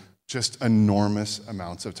you just enormous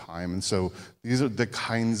amounts of time. And so these are the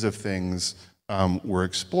kinds of things we're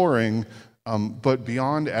exploring. But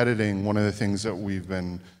beyond editing, one of the things that we've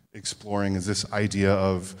been exploring is this idea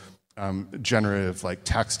of generative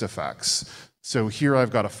text effects. So here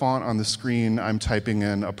I've got a font on the screen, I'm typing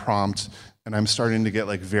in a prompt, and I'm starting to get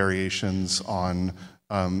variations on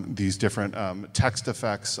these different text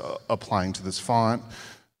effects applying to this font.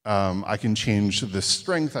 I can change the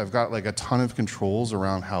strength. I've got a ton of controls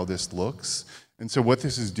around how this looks. And so what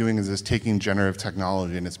this is doing is it's taking generative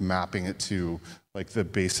technology and it's mapping it to the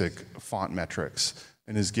basic font metrics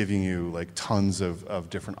and is giving you tons of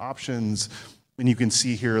different options. And you can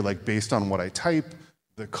see here, based on what I type,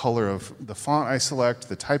 the color of the font I select,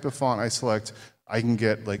 the type of font I select, I can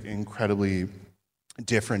get incredibly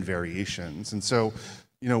different variations. And so,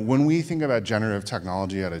 when we think about generative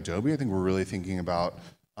technology at Adobe, I think we're really thinking about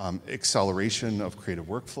acceleration of creative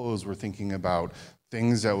workflows. We're thinking about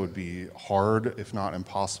things that would be hard, if not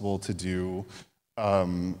impossible, to do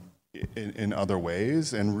in other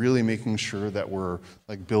ways, and really making sure that we're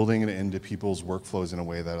building it into people's workflows in a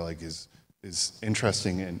way that is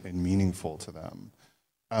interesting and meaningful to them.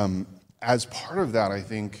 As part of that, I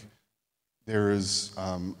think there is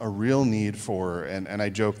a real need for, and I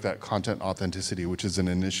joke that content authenticity, which is an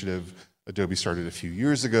initiative Adobe started a few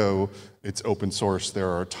years ago, it's open source, there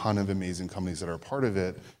are a ton of amazing companies that are a part of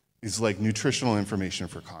it, is nutritional information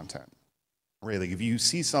for content. Right? If you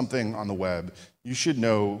see something on the web, you should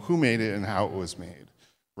know who made it and how it was made.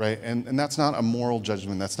 Right? And that's not a moral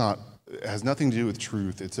judgment, it has nothing to do with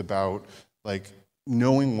truth. It's about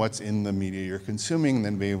knowing what's in the media you're consuming and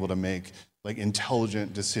then being able to make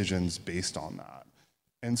intelligent decisions based on that.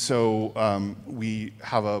 And so we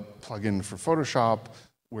have a plugin for Photoshop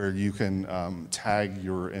where you can tag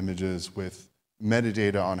your images with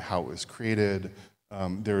metadata on how it was created.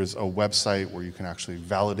 There's a website where you can actually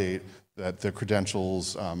validate that the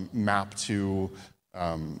credentials map to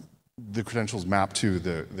the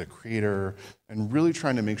creator, and really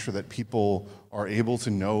trying to make sure that people are able to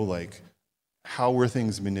know like how were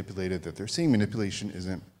things manipulated, that they're seeing manipulation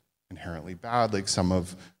isn't inherently bad. Like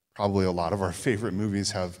probably a lot of our favorite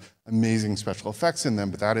movies have amazing special effects in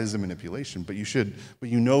them, but that is a manipulation. But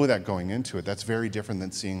you know that going into it. That's very different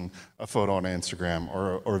than seeing a photo on Instagram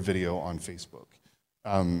or a video on Facebook.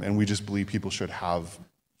 And we just believe people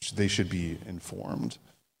they should be informed.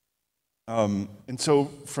 And so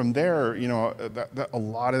from there, a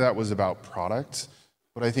lot of that was about product.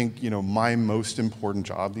 But I think, my most important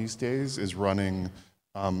job these days is running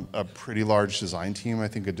a pretty large design team. I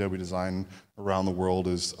think Adobe Design around the world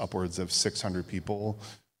is upwards of 600 people.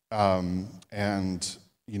 And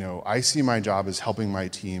I see my job as helping my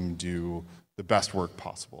team do the best work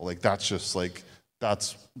possible. Like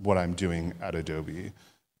that's what I'm doing at Adobe.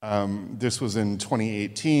 This was in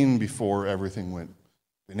 2018 before everything went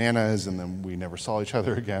bananas, and then we never saw each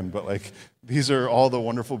other again. But like, these are all the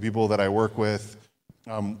wonderful people that I work with.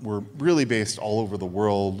 We're really based all over the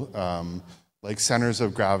world, like centers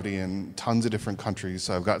of gravity in tons of different countries.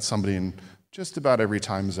 So I've got somebody in just about every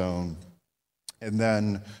time zone. And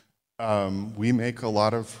then we make a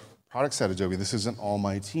lot of products at Adobe. This isn't all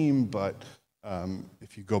my team, but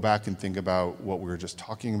if you go back and think about what we were just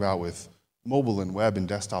talking about with mobile and web and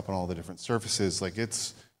desktop and all the different surfaces, like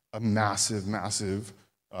it's a massive, massive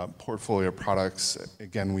portfolio of products.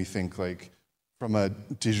 Again, we think like from a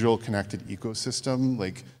digital connected ecosystem,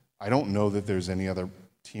 like I don't know that there's any other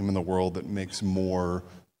team in the world that makes more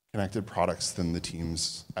connected products than the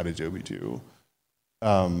teams at Adobe do.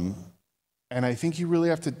 And I think you really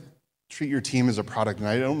have to treat your team as a product, and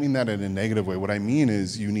I don't mean that in a negative way. What I mean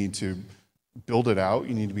is you need to build it out,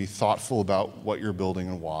 you need to be thoughtful about what you're building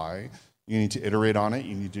and why. You need to iterate on it,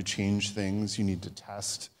 you need to change things, you need to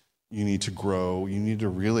test, you need to grow, you need to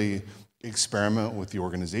really experiment with the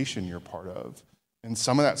organization you're part of. And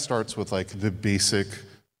some of that starts with like the basic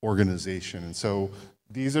organization. And so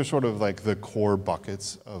these are sort of like the core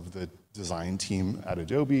buckets of the design team at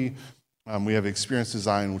Adobe. We have experience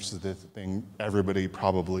design, which is the thing everybody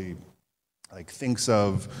probably like thinks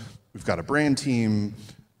of. We've got a brand team.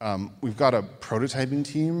 We've got a prototyping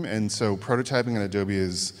team. And so prototyping at Adobe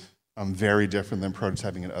is very different than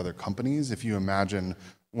prototyping at other companies. If you imagine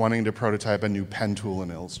wanting to prototype a new pen tool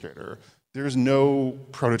in Illustrator, there's no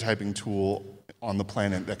prototyping tool on the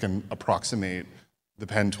planet that can approximate the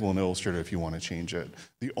pen tool in Illustrator if you want to change it.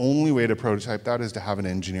 The only way to prototype that is to have an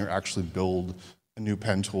engineer actually build a new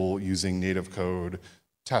pen tool using native code,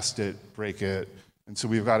 test it, break it. And so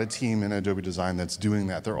we've got a team in Adobe Design that's doing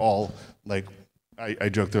that. They're all like, I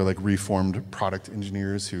joke, they're like reformed product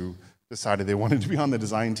engineers who decided they wanted to be on the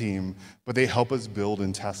design team, but they help us build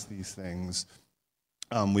and test these things.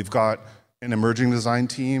 We've got an emerging design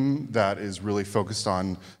team that is really focused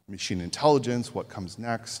on machine intelligence, what comes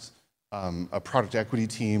next. A product equity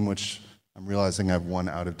team, which I'm realizing I have one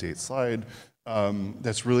out-of-date slide,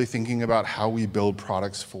 that's really thinking about how we build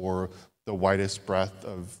products for the widest breadth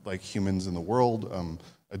of like humans in the world.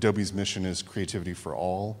 Adobe's mission is creativity for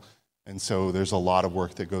all. And so there's a lot of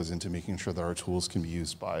work that goes into making sure that our tools can be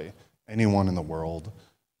used by anyone in the world.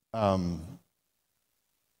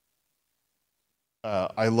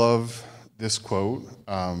 I love this quote.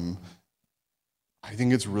 I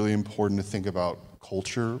think it's really important to think about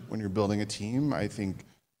culture when you're building a team. I think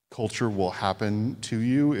culture will happen to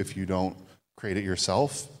you if you don't create it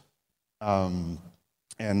yourself.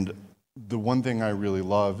 And the one thing I really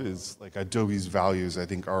love is like Adobe's values, I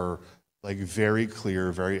think are like very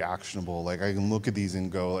clear, very actionable. Like I can look at these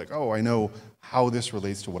and go like, oh, I know how this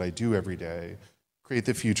relates to what I do every day. Create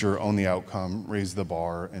the future, own the outcome, raise the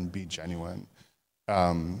bar, and be genuine.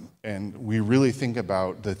 And we really think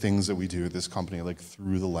about the things that we do at this company like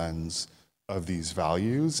through the lens of these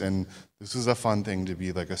values. And this is a fun thing to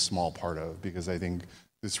be like a small part of, because I think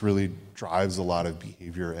this really drives a lot of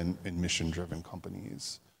behavior in mission-driven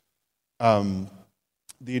companies.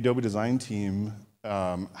 The Adobe Design team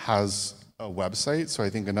has a website. So I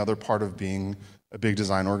think another part of being a big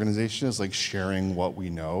design organization is like sharing what we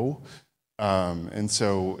know. And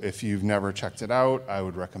so if you've never checked it out, I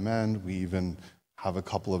would recommend. We even have a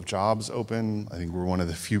couple of jobs open. I think we're one of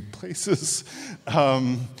the few places.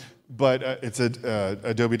 But it's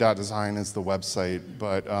adobe.design is the website.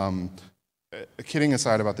 But kidding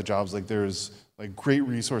aside about the jobs, like there's like great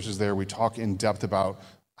resources there. We talk in depth about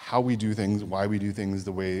how we do things, why we do things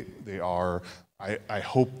the way they are. I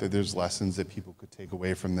hope that there's lessons that people could take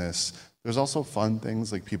away from this. There's also fun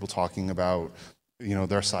things like people talking about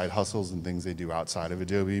their side hustles and things they do outside of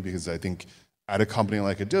Adobe, because I think at a company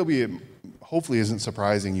like Adobe, it hopefully isn't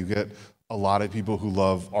surprising. You get a lot of people who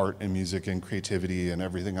love art and music and creativity and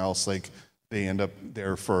everything else. Like, they end up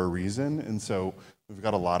there for a reason. And so we've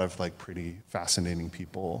got a lot of like pretty fascinating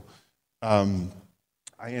people.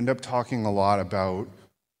 I end up talking a lot about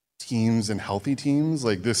teams and healthy teams.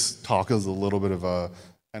 Like, this talk is a little bit of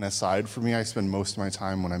an aside for me. I spend most of my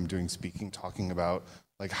time when I'm doing speaking talking about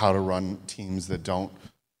like how to run teams that don't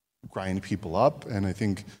grind people up. And I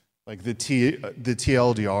think like the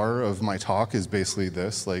TLDR of my talk is basically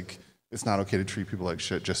this: like, it's not okay to treat people like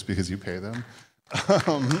shit just because you pay them.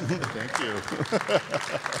 Thank you.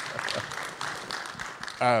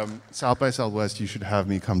 South by Southwest, you should have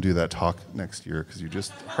me come do that talk next year, because you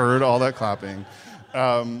just heard all that clapping.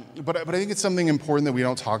 But I think it's something important that we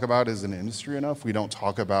don't talk about as an industry enough. We don't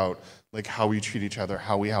talk about like how we treat each other,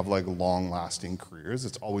 how we have like long-lasting careers.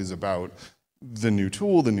 It's always about the new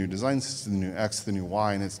tool, the new design system, the new X, the new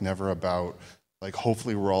Y, and it's never about like,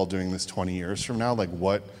 hopefully we're all doing this 20 years from now. Like,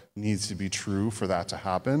 what needs to be true for that to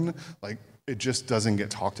happen? Like, it just doesn't get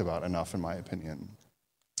talked about enough, in my opinion.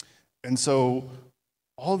 And so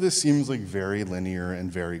all this seems like very linear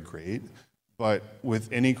and very great, but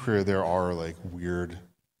with any career, there are like weird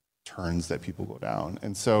turns that people go down.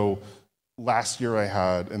 And so in the last year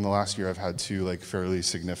I've had two like fairly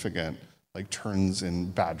significant like turns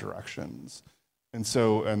in bad directions. And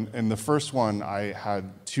so, and the first one, I had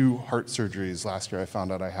 2 heart surgeries last year. I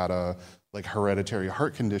found out I had a like hereditary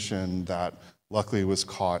heart condition that luckily was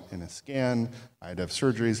caught in a scan. I had to have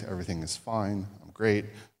surgeries, everything is fine, I'm great.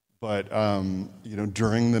 But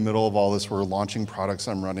during the middle of all this, we're launching products,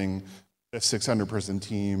 I'm running a 600-person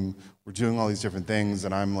team, we're doing all these different things,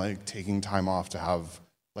 and I'm like taking time off to have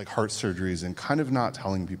like heart surgeries and kind of not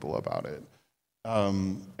telling people about it.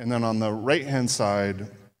 And then on the right-hand side,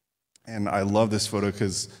 and I love this photo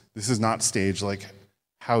because this is not staged, like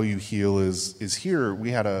how you heal is here.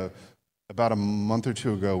 We had about a month or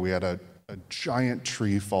 2 ago, we had a giant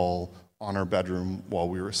tree fall on our bedroom while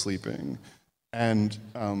we were sleeping. And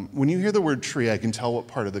when you hear the word tree, I can tell what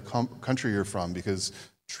part of the country you're from, because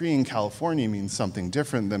tree in California means something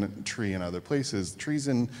different than a tree in other places. Trees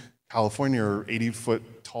in California are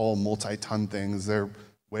 80-foot tall, multi-ton things. They're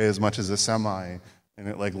weigh as much as a semi, and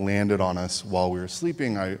it like landed on us while we were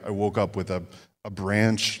sleeping. I woke up with a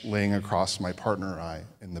branch laying across my partner and I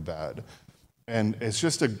in the bed. And it's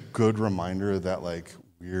just a good reminder that like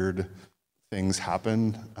weird things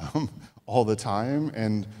happen all the time.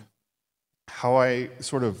 And how I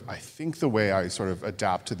think the way I sort of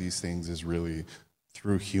adapt to these things is really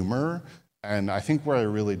through humor. And I think where I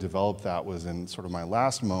really developed that was in sort of my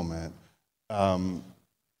last moment,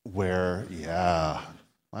 where, yeah,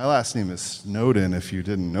 my last name is Snowden, if you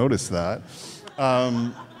didn't notice that.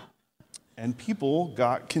 And people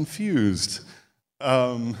got confused.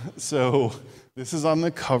 So this is on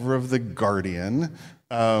the cover of The Guardian.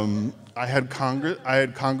 I had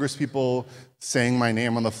Congress people saying my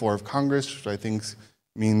name on the floor of Congress, which I think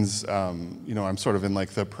means, I'm sort of in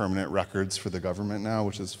like the permanent records for the government now,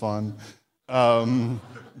 which is fun.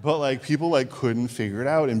 But like people like couldn't figure it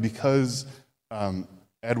out, and because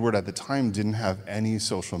Edward at the time didn't have any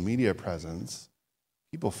social media presence,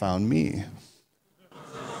 people found me.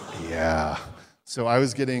 Yeah. So I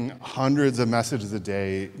was getting hundreds of messages a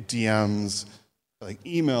day, DMs, like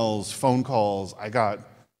emails, phone calls. I got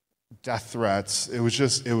death threats. It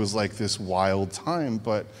was like this wild time,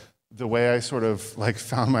 but the way I sort of like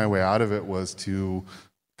found my way out of it was to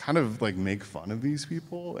kind of like make fun of these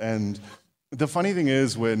people. And the funny thing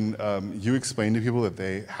is, when you explain to people that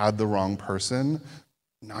they had the wrong person,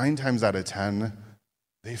 9 times out of 10,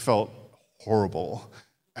 they felt horrible.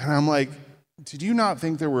 And I'm like, did you not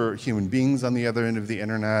think there were human beings on the other end of the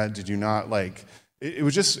internet? Did you not like, it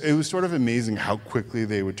was sort of amazing how quickly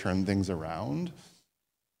they would turn things around.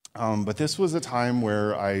 But this was a time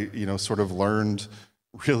where I, sort of learned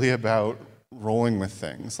really about rolling with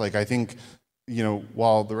things. Like, I think,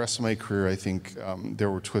 while the rest of my career, I think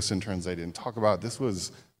there were twists and turns I didn't talk about, this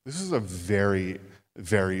was a very,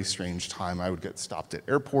 very strange time. I would get stopped at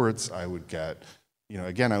airports. I would get,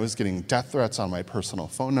 again, I was getting death threats on my personal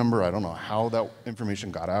phone number. I don't know how that information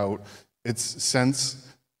got out. It's since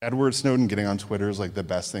Edward Snowden getting on Twitter is like the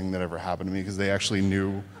best thing that ever happened to me, because they actually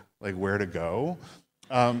knew like where to go.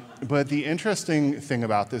 But the interesting thing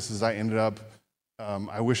about this is I ended up,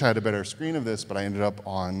 I wish I had a better screen of this, but I ended up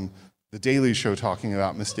on The Daily Show talking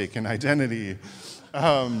about mistaken identity.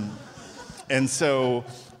 And so,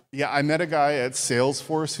 yeah, I met a guy at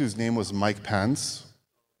Salesforce whose name was Mike Pence.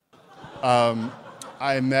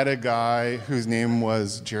 I met a guy whose name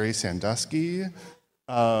was Jerry Sandusky.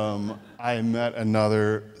 I met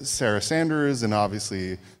another Sarah Sanders, and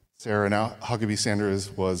obviously Sarah now Huckabee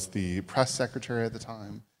Sanders was the press secretary at the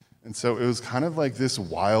time. And so it was kind of like this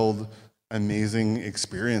wild, amazing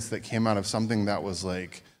experience that came out of something that was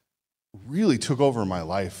like really took over my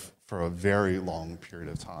life for a very long period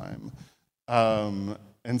of time.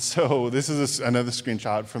 And so this is another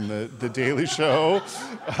screenshot from the Daily Show.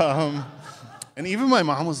 And even my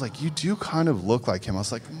mom was like, "You do kind of look like him." I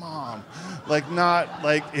was like, "Mom, like not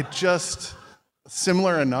like it just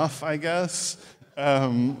similar enough, I guess."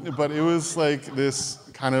 But it was like this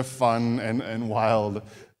kind of fun and wild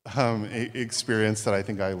experience that I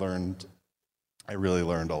think I really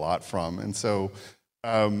learned a lot from. And so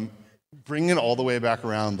bringing it all the way back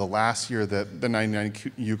around, the last year that the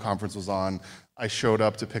 99U conference was on, I showed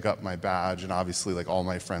up to pick up my badge, and obviously like all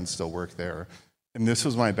my friends still work there. And this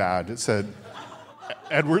was my badge. It said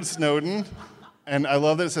Edward Snowden, and I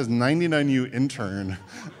love that it says 99U intern.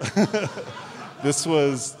 This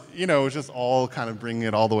was, just all kind of bringing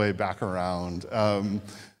it all the way back around.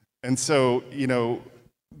 And so,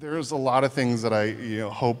 there's a lot of things that I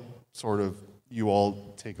hope sort of you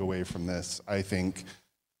all take away from this. I think,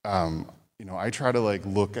 I try to like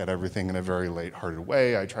look at everything in a very lighthearted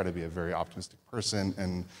way. I try to be a very optimistic person,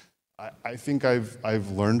 and I think I've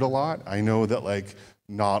learned a lot. I know that like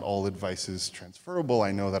not all advice is transferable.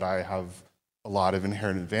 I know that I have a lot of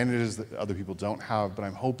inherent advantages that other people don't have, but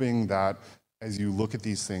I'm hoping that as you look at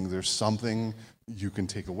these things, there's something you can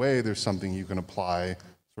take away. There's something you can apply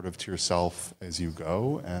sort of to yourself as you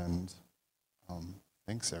go. And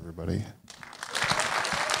thanks, everybody.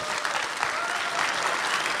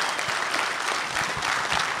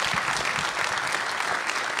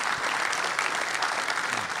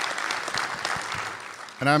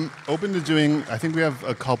 And I'm open to doing, I think we have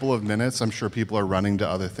a couple of minutes. I'm sure people are running to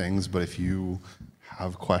other things, but if you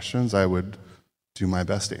have questions, I would do my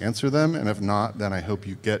best to answer them. And if not, then I hope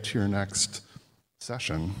you get to your next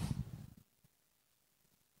session.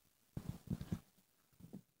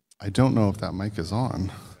 I don't know if that mic is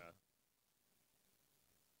on.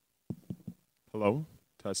 Hello,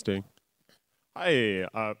 testing. Hi.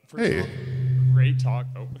 First Hey. of all, great talk.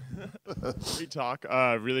 Great talk.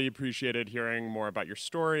 Really appreciated hearing more about your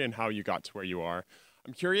story and how you got to where you are.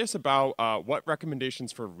 I'm curious about what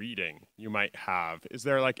recommendations for reading you might have. Is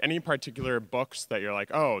there like any particular books that you're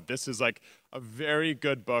like, oh, this is like a very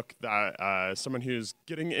good book that someone who's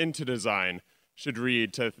getting into design should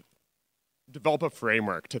read to develop a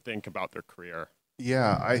framework to think about their career?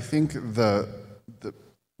 Yeah, I think the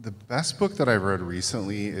best book that I read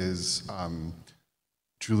recently is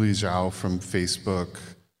Julie Zhao from Facebook.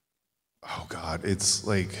 Oh God, it's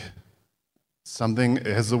like something, it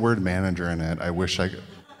has the word manager in it. I wish I could.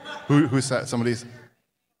 Who said, somebody's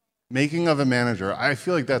Making of a Manager. I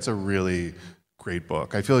feel like that's a really great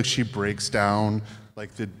book. I feel like she breaks down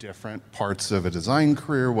like the different parts of a design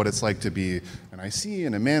career, what it's like to be an IC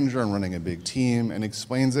and a manager and running a big team, and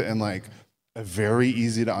explains it in like a very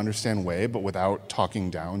easy to understand way, but without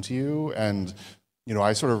talking down to you. And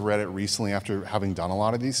I sort of read it recently after having done a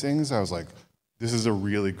lot of these things. I was like, this is a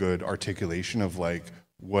really good articulation of like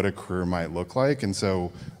what a career might look like. And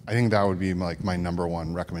so I think that would be like my number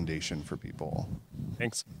one recommendation for people.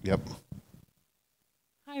 Thanks. Yep.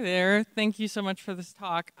 Hi there. Thank you so much for this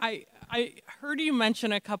talk. I heard you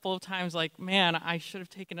mention a couple of times like, man, I should have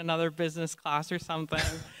taken another business class or something.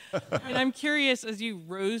 And I'm curious, as you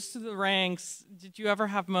rose through the ranks, did you ever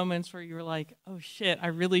have moments where you were like, oh shit, I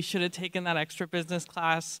really should have taken that extra business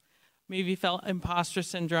class, maybe felt imposter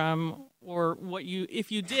syndrome, or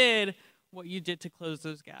if you did, what you did to close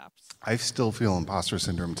those gaps? I still feel imposter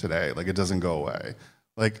syndrome today. Like it doesn't go away.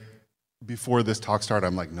 Like before this talk started,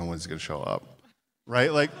 I'm like, no one's gonna show up.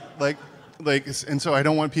 Right? And so I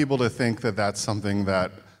don't want people to think that that's something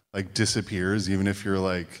that like disappears, even if you're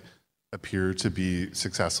like appear to be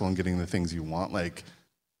successful in getting the things you want. Like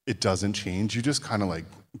it doesn't change. You just kind of like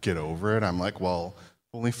get over it. I'm like, well,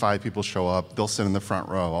 only 5 people show up. They'll sit in the front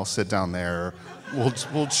row. I'll sit down there.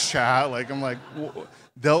 We'll chat. Like I'm like,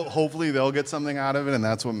 hopefully they'll get something out of it, and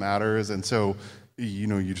that's what matters. And so,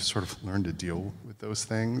 you just sort of learn to deal with those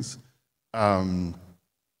things.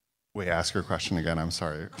 Wait, ask your question again. I'm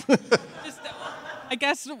sorry. I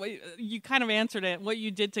guess you kind of answered it. What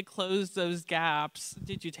you did to close those gaps.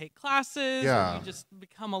 Did you take classes? Yeah. Or you just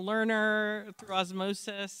become a learner through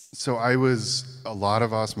osmosis? So I was a lot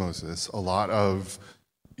of osmosis, a lot of,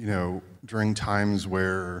 during times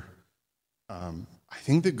where I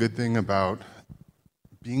think the good thing about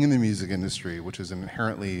being in the music industry, which is an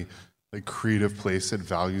inherently like creative place that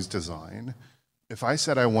values design, if I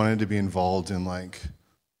said I wanted to be involved in like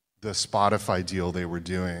the Spotify deal they were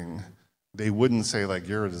doing, they wouldn't say like,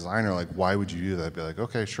 you're a designer, like, why would you do that? I'd be like,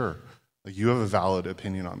 okay, sure. Like, you have a valid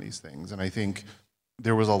opinion on these things. And I think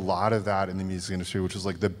there was a lot of that in the music industry, which was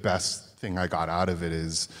like the best thing I got out of it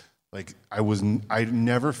is like, I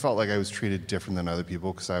never felt like I was treated different than other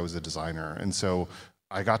people because I was a designer. And so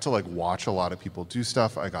I got to like watch a lot of people do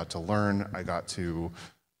stuff. I got to learn. I got to,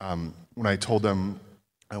 when I told them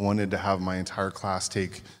I wanted to have my entire class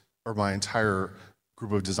take, or my entire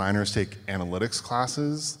group of designers take analytics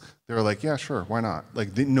classes, they were like, yeah, sure, why not?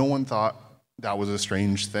 Like, no one thought that was a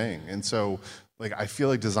strange thing. And so, like, I feel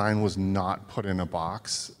like design was not put in a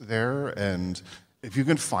box there. And if you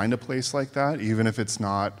can find a place like that, even if it's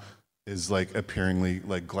not as like appearingly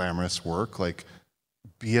like glamorous work, like,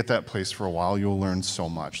 be at that place for a while, you'll learn so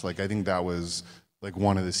much. Like, I think that was like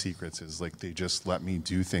one of the secrets is like, they just let me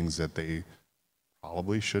do things that they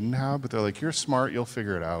probably shouldn't have, but they're like, you're smart, you'll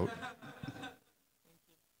figure it out.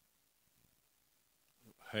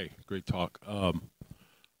 Hey, great talk.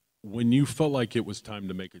 When you felt like it was time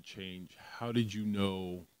to make a change, how did you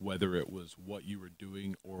know whether it was what you were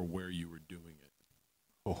doing or where you were doing it?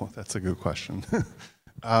 Oh, that's a good question.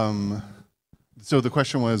 So the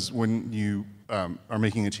question was, when you are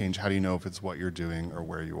making a change, how do you know if it's what you're doing or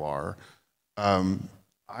where you are?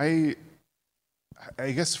 I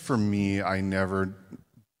guess for me, I never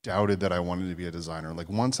doubted that I wanted to be a designer. Like,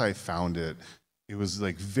 once I found it, it was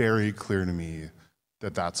like very clear to me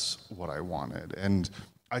that that's what I wanted. And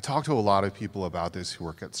I talk to a lot of people about this who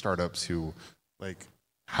work at startups who like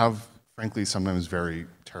have, frankly, sometimes very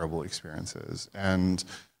terrible experiences. And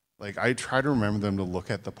like, I try to remember them to look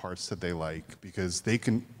at the parts that they like, because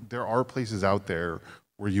there are places out there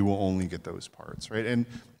where you will only get those parts, right? And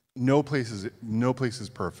no place is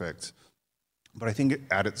perfect. But I think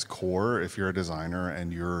at its core, if you're a designer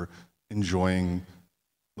and you're enjoying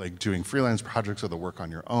like doing freelance projects or the work on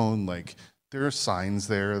your own, like, there are signs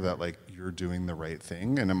there that like you're doing the right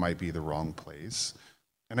thing and it might be the wrong place.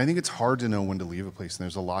 And I think it's hard to know when to leave a place, and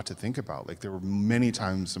there's a lot to think about. Like, there were many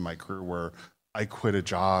times in my career where I quit a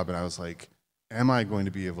job and I was like, am I going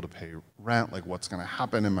to be able to pay rent? Like, what's going to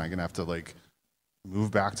happen? Am I going to have to like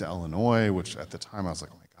move back to Illinois? Which at the time I was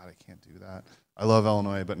like, oh my God, I can't do that. I love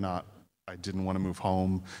Illinois, but I didn't want to move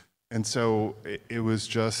home. And so it was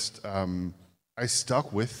just, I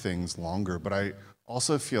stuck with things longer, but I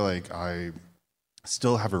also feel like I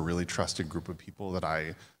still have a really trusted group of people that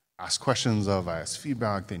I ask questions of, I ask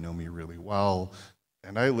feedback, they know me really well,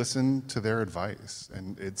 and I listen to their advice.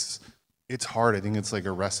 And it's hard. I think it's like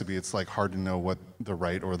a recipe. It's like hard to know what the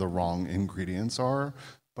right or the wrong ingredients are.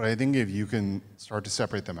 But I think if you can start to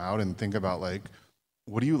separate them out and think about like,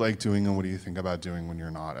 what do you like doing and what do you think about doing when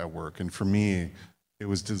you're not at work? And for me, it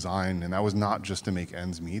was design, and that was not just to make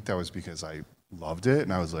ends meet. That was because I loved it,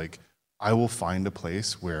 and I was like, I will find a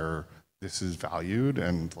place where this is valued,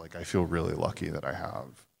 and like, I feel really lucky that I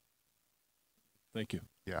have. Thank you.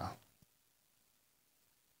 Yeah.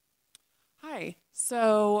 Hi.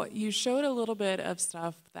 So you showed a little bit of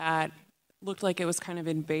stuff that looked like it was kind of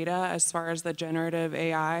in beta as far as the generative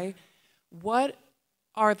AI. What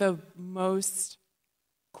are the most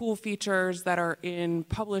cool features that are in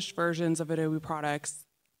published versions of Adobe products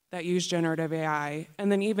that use generative AI?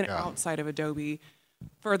 And then even outside of Adobe,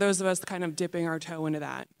 for those of us kind of dipping our toe into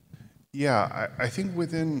that. Yeah, I think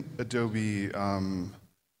within Adobe, I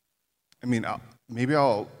mean, maybe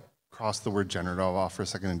I'll cross the word generative off for a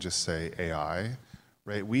second and just say AI,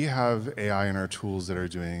 right? We have AI in our tools that are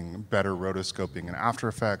doing better rotoscoping in After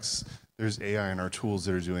Effects. There's AI in our tools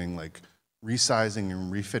that are doing like resizing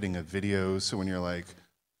and refitting of videos. So when you're like,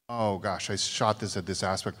 oh gosh, I shot this at this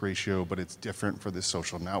aspect ratio, but it's different for this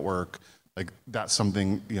social network, like, that's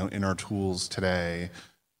something, you know, in our tools today.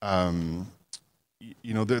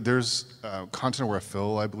 You know, there's Content Aware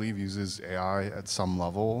Fill, I believe, uses AI at some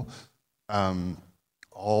level.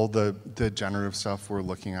 All the generative stuff we're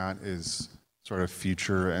looking at is sort of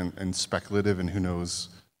future and speculative, and who knows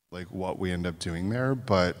like what we end up doing there.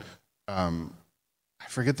 But I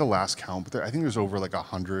forget the last count, but I think there's over like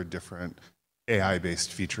 100 different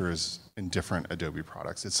AI-based features in different Adobe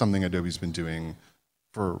products. It's something Adobe's been doing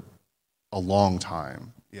for a long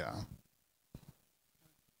time. Yeah.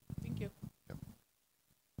 Thank you. Yep.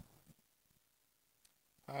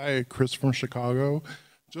 Hi, Chris from Chicago.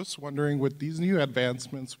 Just wondering, with these new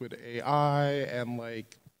advancements with AI and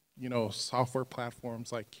like, you know, software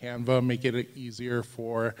platforms like Canva make it easier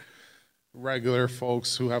for regular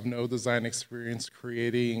folks who have no design experience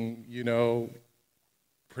creating, you know,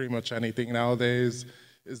 pretty much anything nowadays.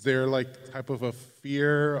 Is there like type of a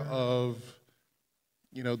fear of,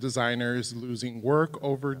 you know, designers losing work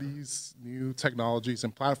over these new technologies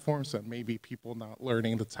and platforms, and maybe people not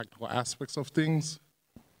learning the technical aspects of things?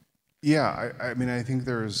 Yeah, I mean, I think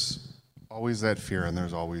there's always that fear and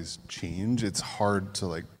there's always change. It's hard to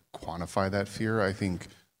like quantify that fear. I think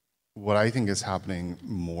what I think is happening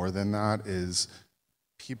more than that is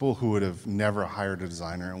people who would have never hired a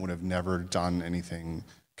designer and would have never done anything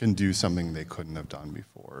can do something they couldn't have done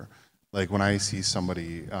before. Like when I see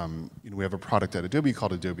somebody, we have a product at Adobe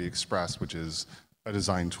called Adobe Express, which is a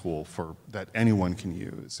design tool for that anyone can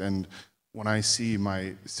use. And when I see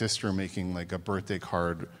my sister making like a birthday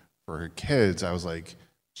card for her kids, I was like,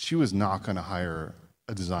 she was not going to hire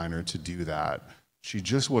a designer to do that. She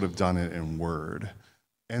just would have done it in Word.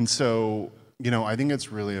 And so, I think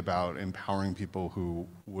it's really about empowering people who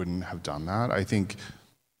wouldn't have done that. I think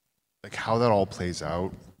like how that all plays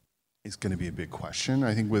out is going to be a big question.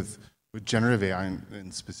 I think with generative AI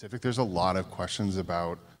in specific, there's a lot of questions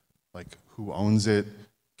about like who owns it,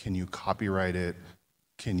 can you copyright it,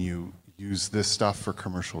 can you use this stuff for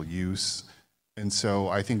commercial use? And so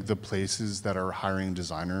I think the places that are hiring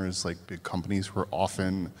designers, like big companies who are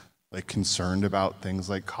often like concerned about things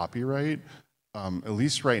like copyright, at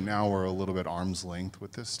least right now we're a little bit arm's length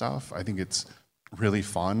with this stuff. I think it's really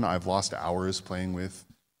fun. I've lost hours playing with,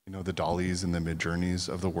 the Dollies and the Midjourneys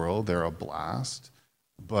of the world. They're a blast.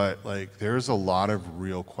 But like there's a lot of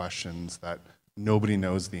real questions that nobody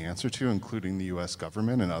knows the answer to, including the US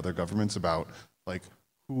government and other governments, about like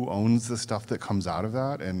who owns the stuff that comes out of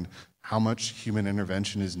that and how much human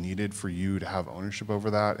intervention is needed for you to have ownership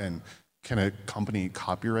over that, and can a company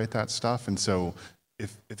copyright that stuff? And so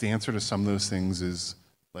if the answer to some of those things is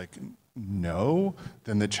like no,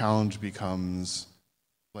 then the challenge becomes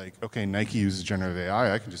like, okay, Nike uses generative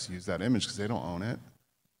AI, I can just use that image because they don't own it.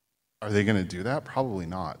 Are they going to do that? Probably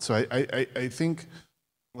not. So I think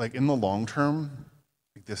like in the long term,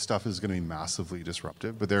 like, this stuff is going to be massively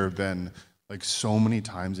disruptive, but there have been like so many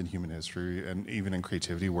times in human history and even in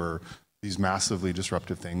creativity where these massively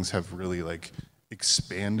disruptive things have really like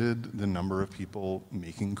expanded the number of people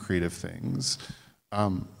making creative things.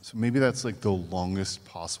 So maybe that's like the longest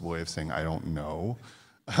possible way of saying I don't know.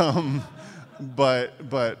 But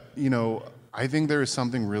I think there is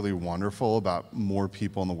something really wonderful about more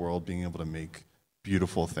people in the world being able to make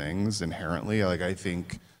beautiful things inherently. Like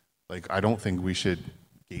I don't think we should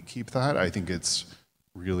gatekeep that. I think it's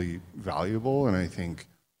really valuable, and I think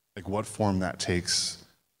like what form that takes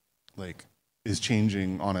like is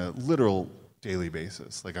changing on a literal daily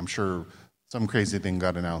basis. Like I'm sure some crazy thing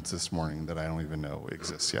got announced this morning that I don't even know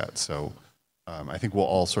exists yet. So I think we'll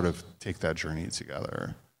all sort of take that journey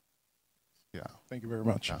together. Yeah. Thank you very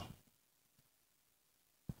much. Yeah.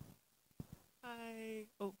 Hi.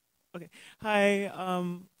 Oh, okay. Hi.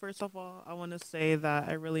 First of all, I want to say that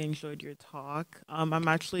I really enjoyed your talk. I'm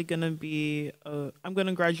actually gonna be I'm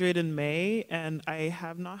gonna graduate in May, and I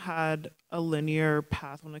have not had a linear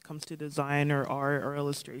path when it comes to design or art or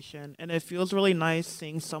illustration, and it feels really nice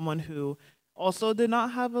seeing someone who also did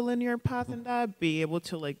not have a linear path in that be able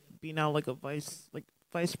to like be now like a vice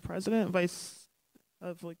president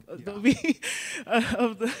of like Adobe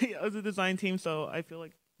of the design team. So I feel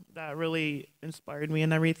like that really inspired me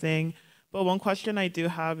and everything. But one question I do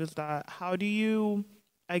have is that how do you,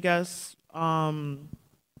 I guess,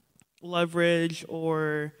 leverage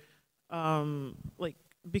or like,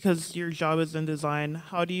 because your job is in design,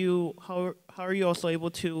 how are you also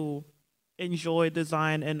able to enjoy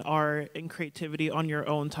design and art and creativity on your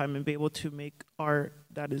own time and be able to make art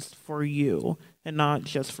that is for you and not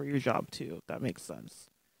just for your job too, if that makes sense?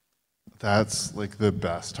 That's like the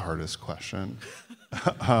best, hardest question.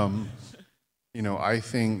 I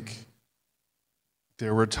think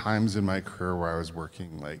there were times in my career where I was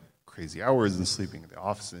working like crazy hours and sleeping at the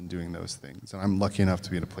office and doing those things. And I'm lucky enough to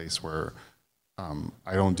be in a place where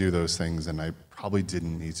I don't do those things, and I probably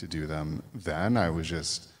didn't need to do them then. I was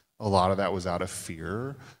just, a lot of that was out of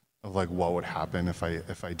fear of like what would happen if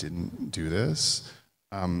I didn't do this.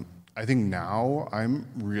 I think now I'm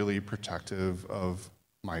really protective of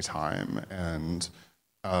my time, and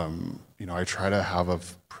I try to have a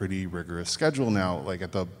pretty rigorous schedule now. Like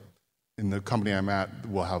in the company I'm at,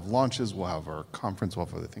 we'll have launches, we'll have our conference, we'll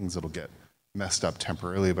have other things that'll get messed up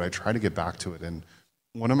temporarily, but I try to get back to it. And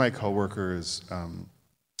one of my coworkers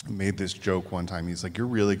made this joke one time. He's like, "You're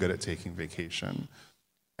really good at taking vacation."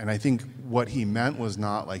 And I think what he meant was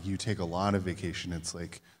not like you take a lot of vacation. It's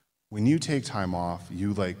like when you take time off,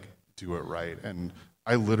 you like do it right. And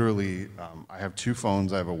I literally, I have two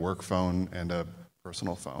phones. I have a work phone and a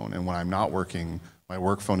personal phone. And when I'm not working, my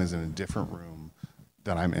work phone is in a different room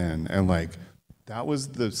that I'm in. And like, that was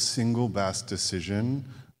the single best decision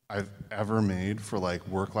I've ever made for like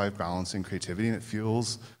work-life balance and creativity. And I feel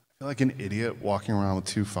like an idiot walking around with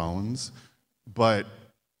two phones, but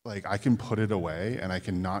like I can put it away and I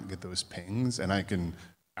can not get those pings and I can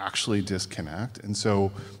actually disconnect. And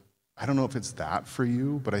so I don't know if it's that for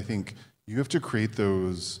you, but I think you have to create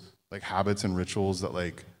those like habits and rituals that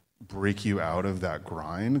like break you out of that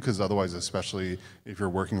grind, because otherwise, especially if you're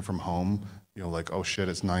working from home, you know, like, oh shit,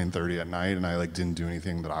 it's 9:30 at night and I like didn't do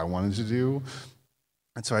anything that I wanted to do.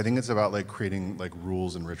 And so I think it's about like creating like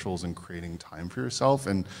rules and rituals and creating time for yourself.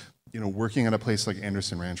 And, you know, working at a place like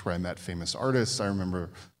Anderson Ranch where I met famous artists, I remember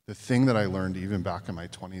the thing that I learned even back in my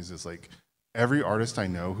 20s is like every artist I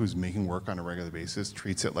know who's making work on a regular basis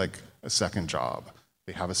treats it like a second job.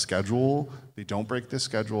 They have a schedule, they don't break the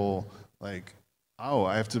schedule. Like, oh,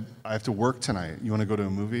 I have to work tonight. You want to go to a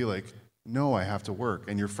movie? Like, no, I have to work.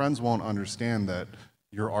 And your friends won't understand that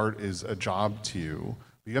your art is a job to you.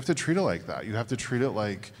 You have to treat it like that. You have to treat it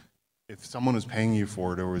like if someone was paying you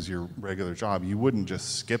for it or was your regular job, you wouldn't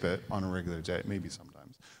just skip it on a regular day, maybe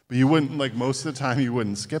sometimes. But you wouldn't, like most of the time you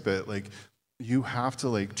wouldn't skip it. Like you have to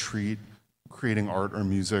like treat creating art or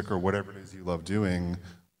music or whatever it is you love doing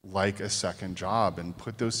like a second job and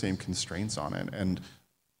put those same constraints on it. And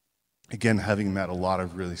again, having met a lot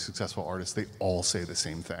of really successful artists, they all say the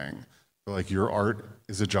same thing. They're like, your art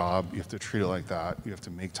is a job. You have to treat it like that. You have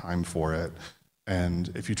to make time for it.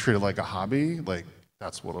 And if you treat it like a hobby, like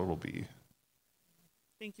that's what it'll be.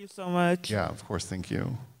 Thank you so much. Yeah, of course. Thank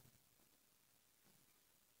you.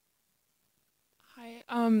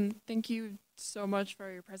 Hi, thank you so much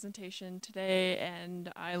for your presentation today,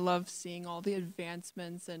 and I love seeing all the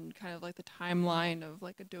advancements and kind of like the timeline of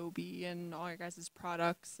like Adobe and all your guys'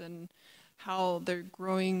 products and how they're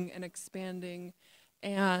growing and expanding.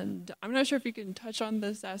 And I'm not sure if you can touch on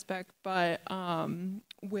this aspect, but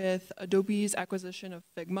with Adobe's acquisition of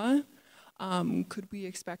Figma, could we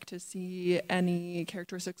expect to see any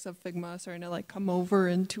characteristics of Figma starting to like come over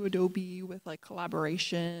into Adobe with like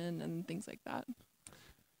collaboration and things like that?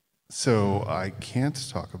 So I can't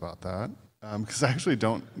talk about that because I actually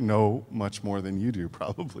don't know much more than you do,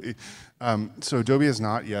 probably. So Adobe has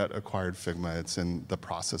not yet acquired Figma. It's in the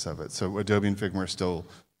process of it. So Adobe and Figma are still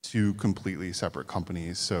two completely separate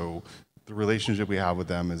companies. So the relationship we have with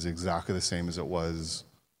them is exactly the same as it was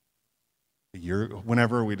a year,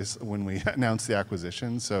 when we announced the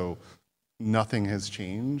acquisition. So nothing has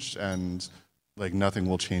changed, and like nothing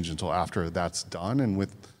will change until after that's done. And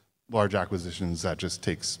with large acquisitions, that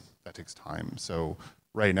takes time. So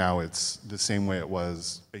right now, it's the same way it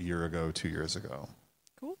was a year ago, 2 years ago.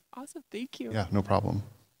 Cool, awesome, thank you. Yeah, no problem.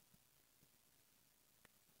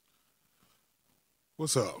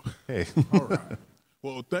 What's up? Hey. All right.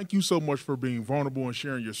 Well, thank you so much for being vulnerable and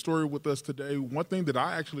sharing your story with us today. One thing that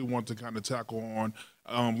I actually want to kind of tackle on,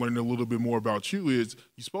 learning a little bit more about you, is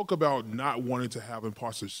you spoke about not wanting to have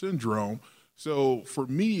imposter syndrome. So for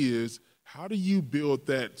me is, how do you build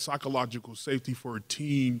that psychological safety for a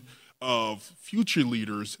team of future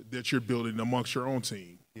leaders that you're building amongst your own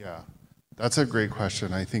team? Yeah, that's a great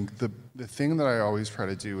question. I think the thing that I always try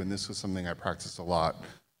to do, and this was something I practiced a lot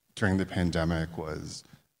during the pandemic, was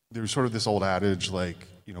there's sort of this old adage like,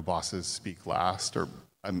 you know, bosses speak last, or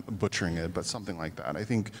I'm butchering it, but something like that. I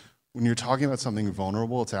think when you're talking about something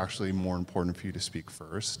vulnerable, it's actually more important for you to speak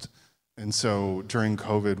first. And so during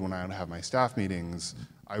COVID, when I would have my staff meetings,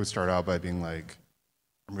 I would start out by being like,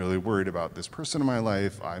 I'm really worried about this person in my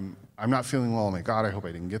life. I'm not feeling well. Oh my God, I hope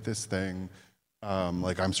I didn't get this thing.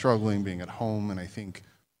 Like I'm struggling being at home. And I think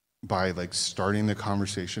by like starting the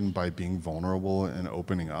conversation by being vulnerable and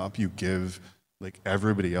opening up, you give like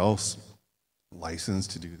everybody else license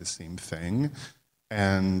to do the same thing.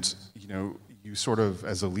 And, you know, you sort of,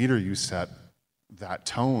 as a leader, you set that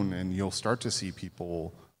tone and you'll start to see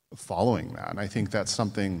people following that. And I think that's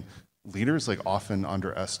something leaders like often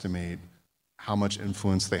underestimate, how much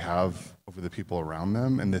influence they have over the people around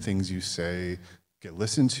them, and the things you say get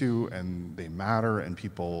listened to and they matter, and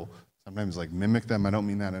people sometimes like mimic them. I don't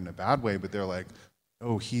mean that in a bad way, but they're like,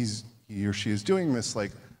 oh, he or she is doing this,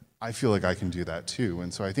 like I feel like I can do that too.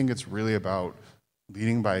 And so I think it's really about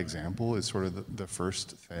leading by example is sort of the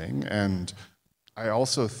first thing. And I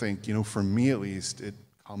also think, you know, for me at least, it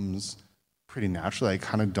comes pretty naturally. I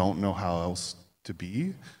kind of don't know how else to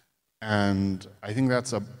be. And I think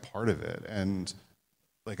that's a part of it. And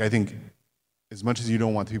like, I think as much as you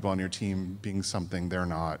don't want the people on your team being something they're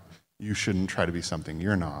not, you shouldn't try to be something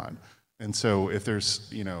you're not. And so if there's,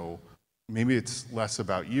 you know, maybe it's less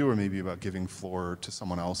about you or maybe about giving floor to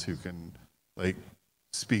someone else who can like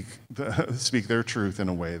speak their truth in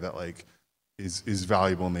a way that like is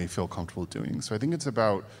valuable and they feel comfortable doing. So I think it's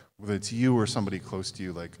about, whether it's you or somebody close to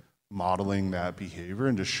you, like modeling that behavior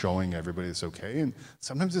and just showing everybody it's okay. And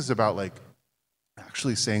sometimes it's about like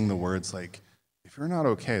actually saying the words like, if you're not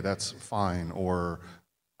okay, that's fine. Or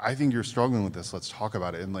I think you're struggling with this. Let's talk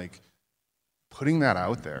about it. And like putting that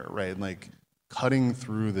out there, right? And like cutting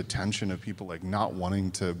through the tension of people like not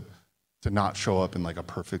wanting to not show up in like a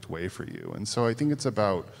perfect way for you. And so I think it's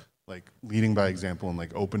about like leading by example and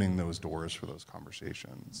like opening those doors for those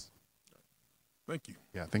conversations. Thank you.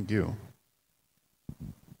 Yeah, thank you.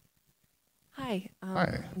 Hi.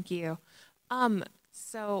 Hi. Thank you.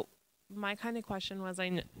 So my kind of question was, I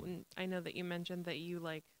know that you mentioned that you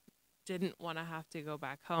like didn't want to have to go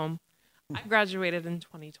back home. I graduated in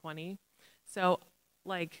 2020, so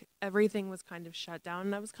like everything was kind of shut down,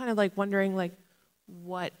 and I was kind of like wondering like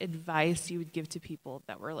what advice you would give to people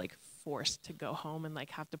that were like forced to go home and like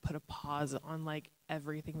have to put a pause on like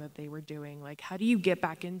everything that they were doing. Like, how do you get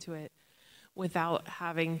back into it without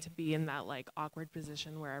having to be in that like awkward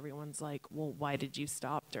position where everyone's like, well, why did you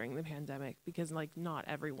stop during the pandemic? Because like not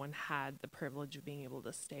everyone had the privilege of being able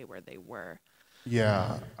to stay where they were.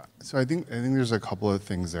 Yeah. So I think there's a couple of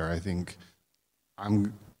things there. I think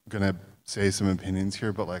I'm gonna say some opinions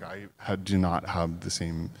here, but like do not have the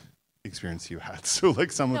same experience you had. So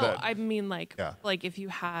like some of that. No, I mean like Yeah. like if you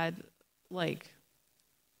had like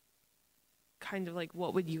kind of like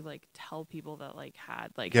what would you like tell people that like had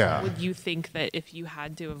like Yeah. would you think that if you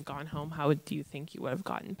had to have gone home, how would you think you would have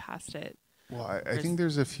gotten past it? Well, I think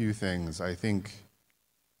there's a few things. I think,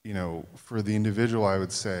 you know, for the individual, I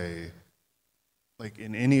would say, like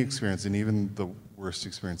in any experience, and even the worst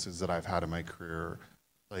experiences that I've had in my career,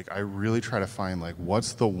 like I really try to find like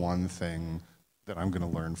what's the one thing that I'm going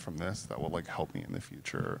to learn from this that will like help me in the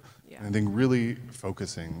future. Yeah. And I think really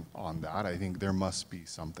focusing on that, I think there must be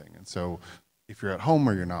something. And so if you're at home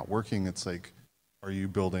or you're not working, it's like, are you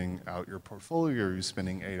building out your portfolio? Or are you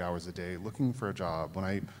spending 8 hours a day looking for a job?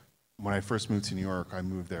 When I first moved to New York, I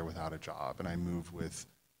moved there without a job, and I moved with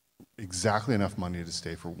exactly enough money to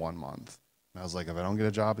stay for 1 month. And I was like, if I don't get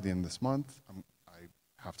a job at the end of this month, I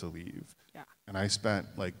have to leave. Yeah. And I spent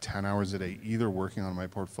like 10 hours a day either working on my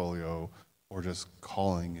portfolio or just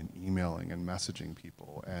calling and emailing and messaging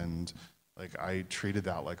people. And like I treated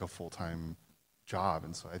that like a full-time job.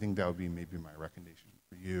 And so I think that would be maybe my recommendation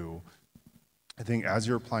for you. I think as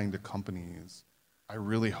you're applying to companies, I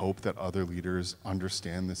really hope that other leaders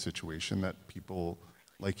understand the situation that people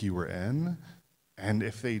like you were in. And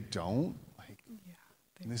if they don't, like,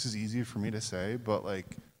 and this is easy for me to say, but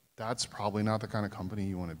like, that's probably not the kind of company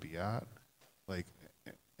you want to be at. Like,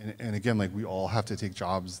 and again, like we all have to take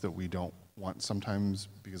jobs that we don't want sometimes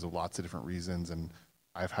because of lots of different reasons. And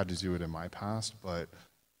I've had to do it in my past, but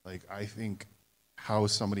like, I think how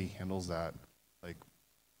somebody handles that, like,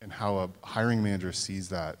 and how a hiring manager sees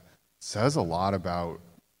that says a lot about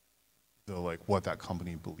the, like, what that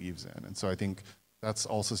company believes in. And so I think that's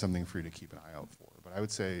also something for you to keep an eye out for. But I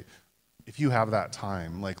would say, if you have that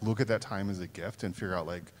time, like, look at that time as a gift and figure out,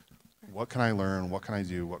 like, what can I learn? What can I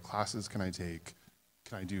do? What classes can I take?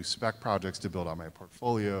 Can I do spec projects to build out my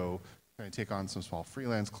portfolio? Can I take on some small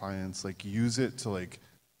freelance clients? Like, use it to, like,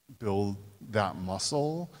 build that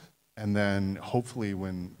muscle. And then hopefully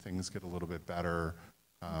when things get a little bit better,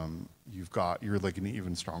 you're like in an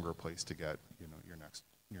even stronger place to get, you know,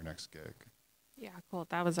 your next gig. Yeah, cool.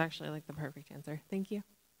 That was actually like the perfect answer. Thank you.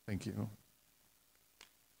 Thank you.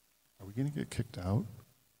 Are we gonna get kicked out?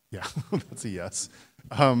 Yeah, that's a yes.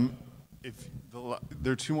 There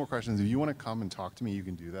are 2 more questions. If you want to come and talk to me, you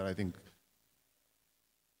can do that. I think.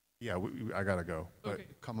 Yeah, I gotta go, but Okay.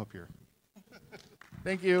 come up here.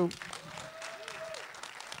 Thank you.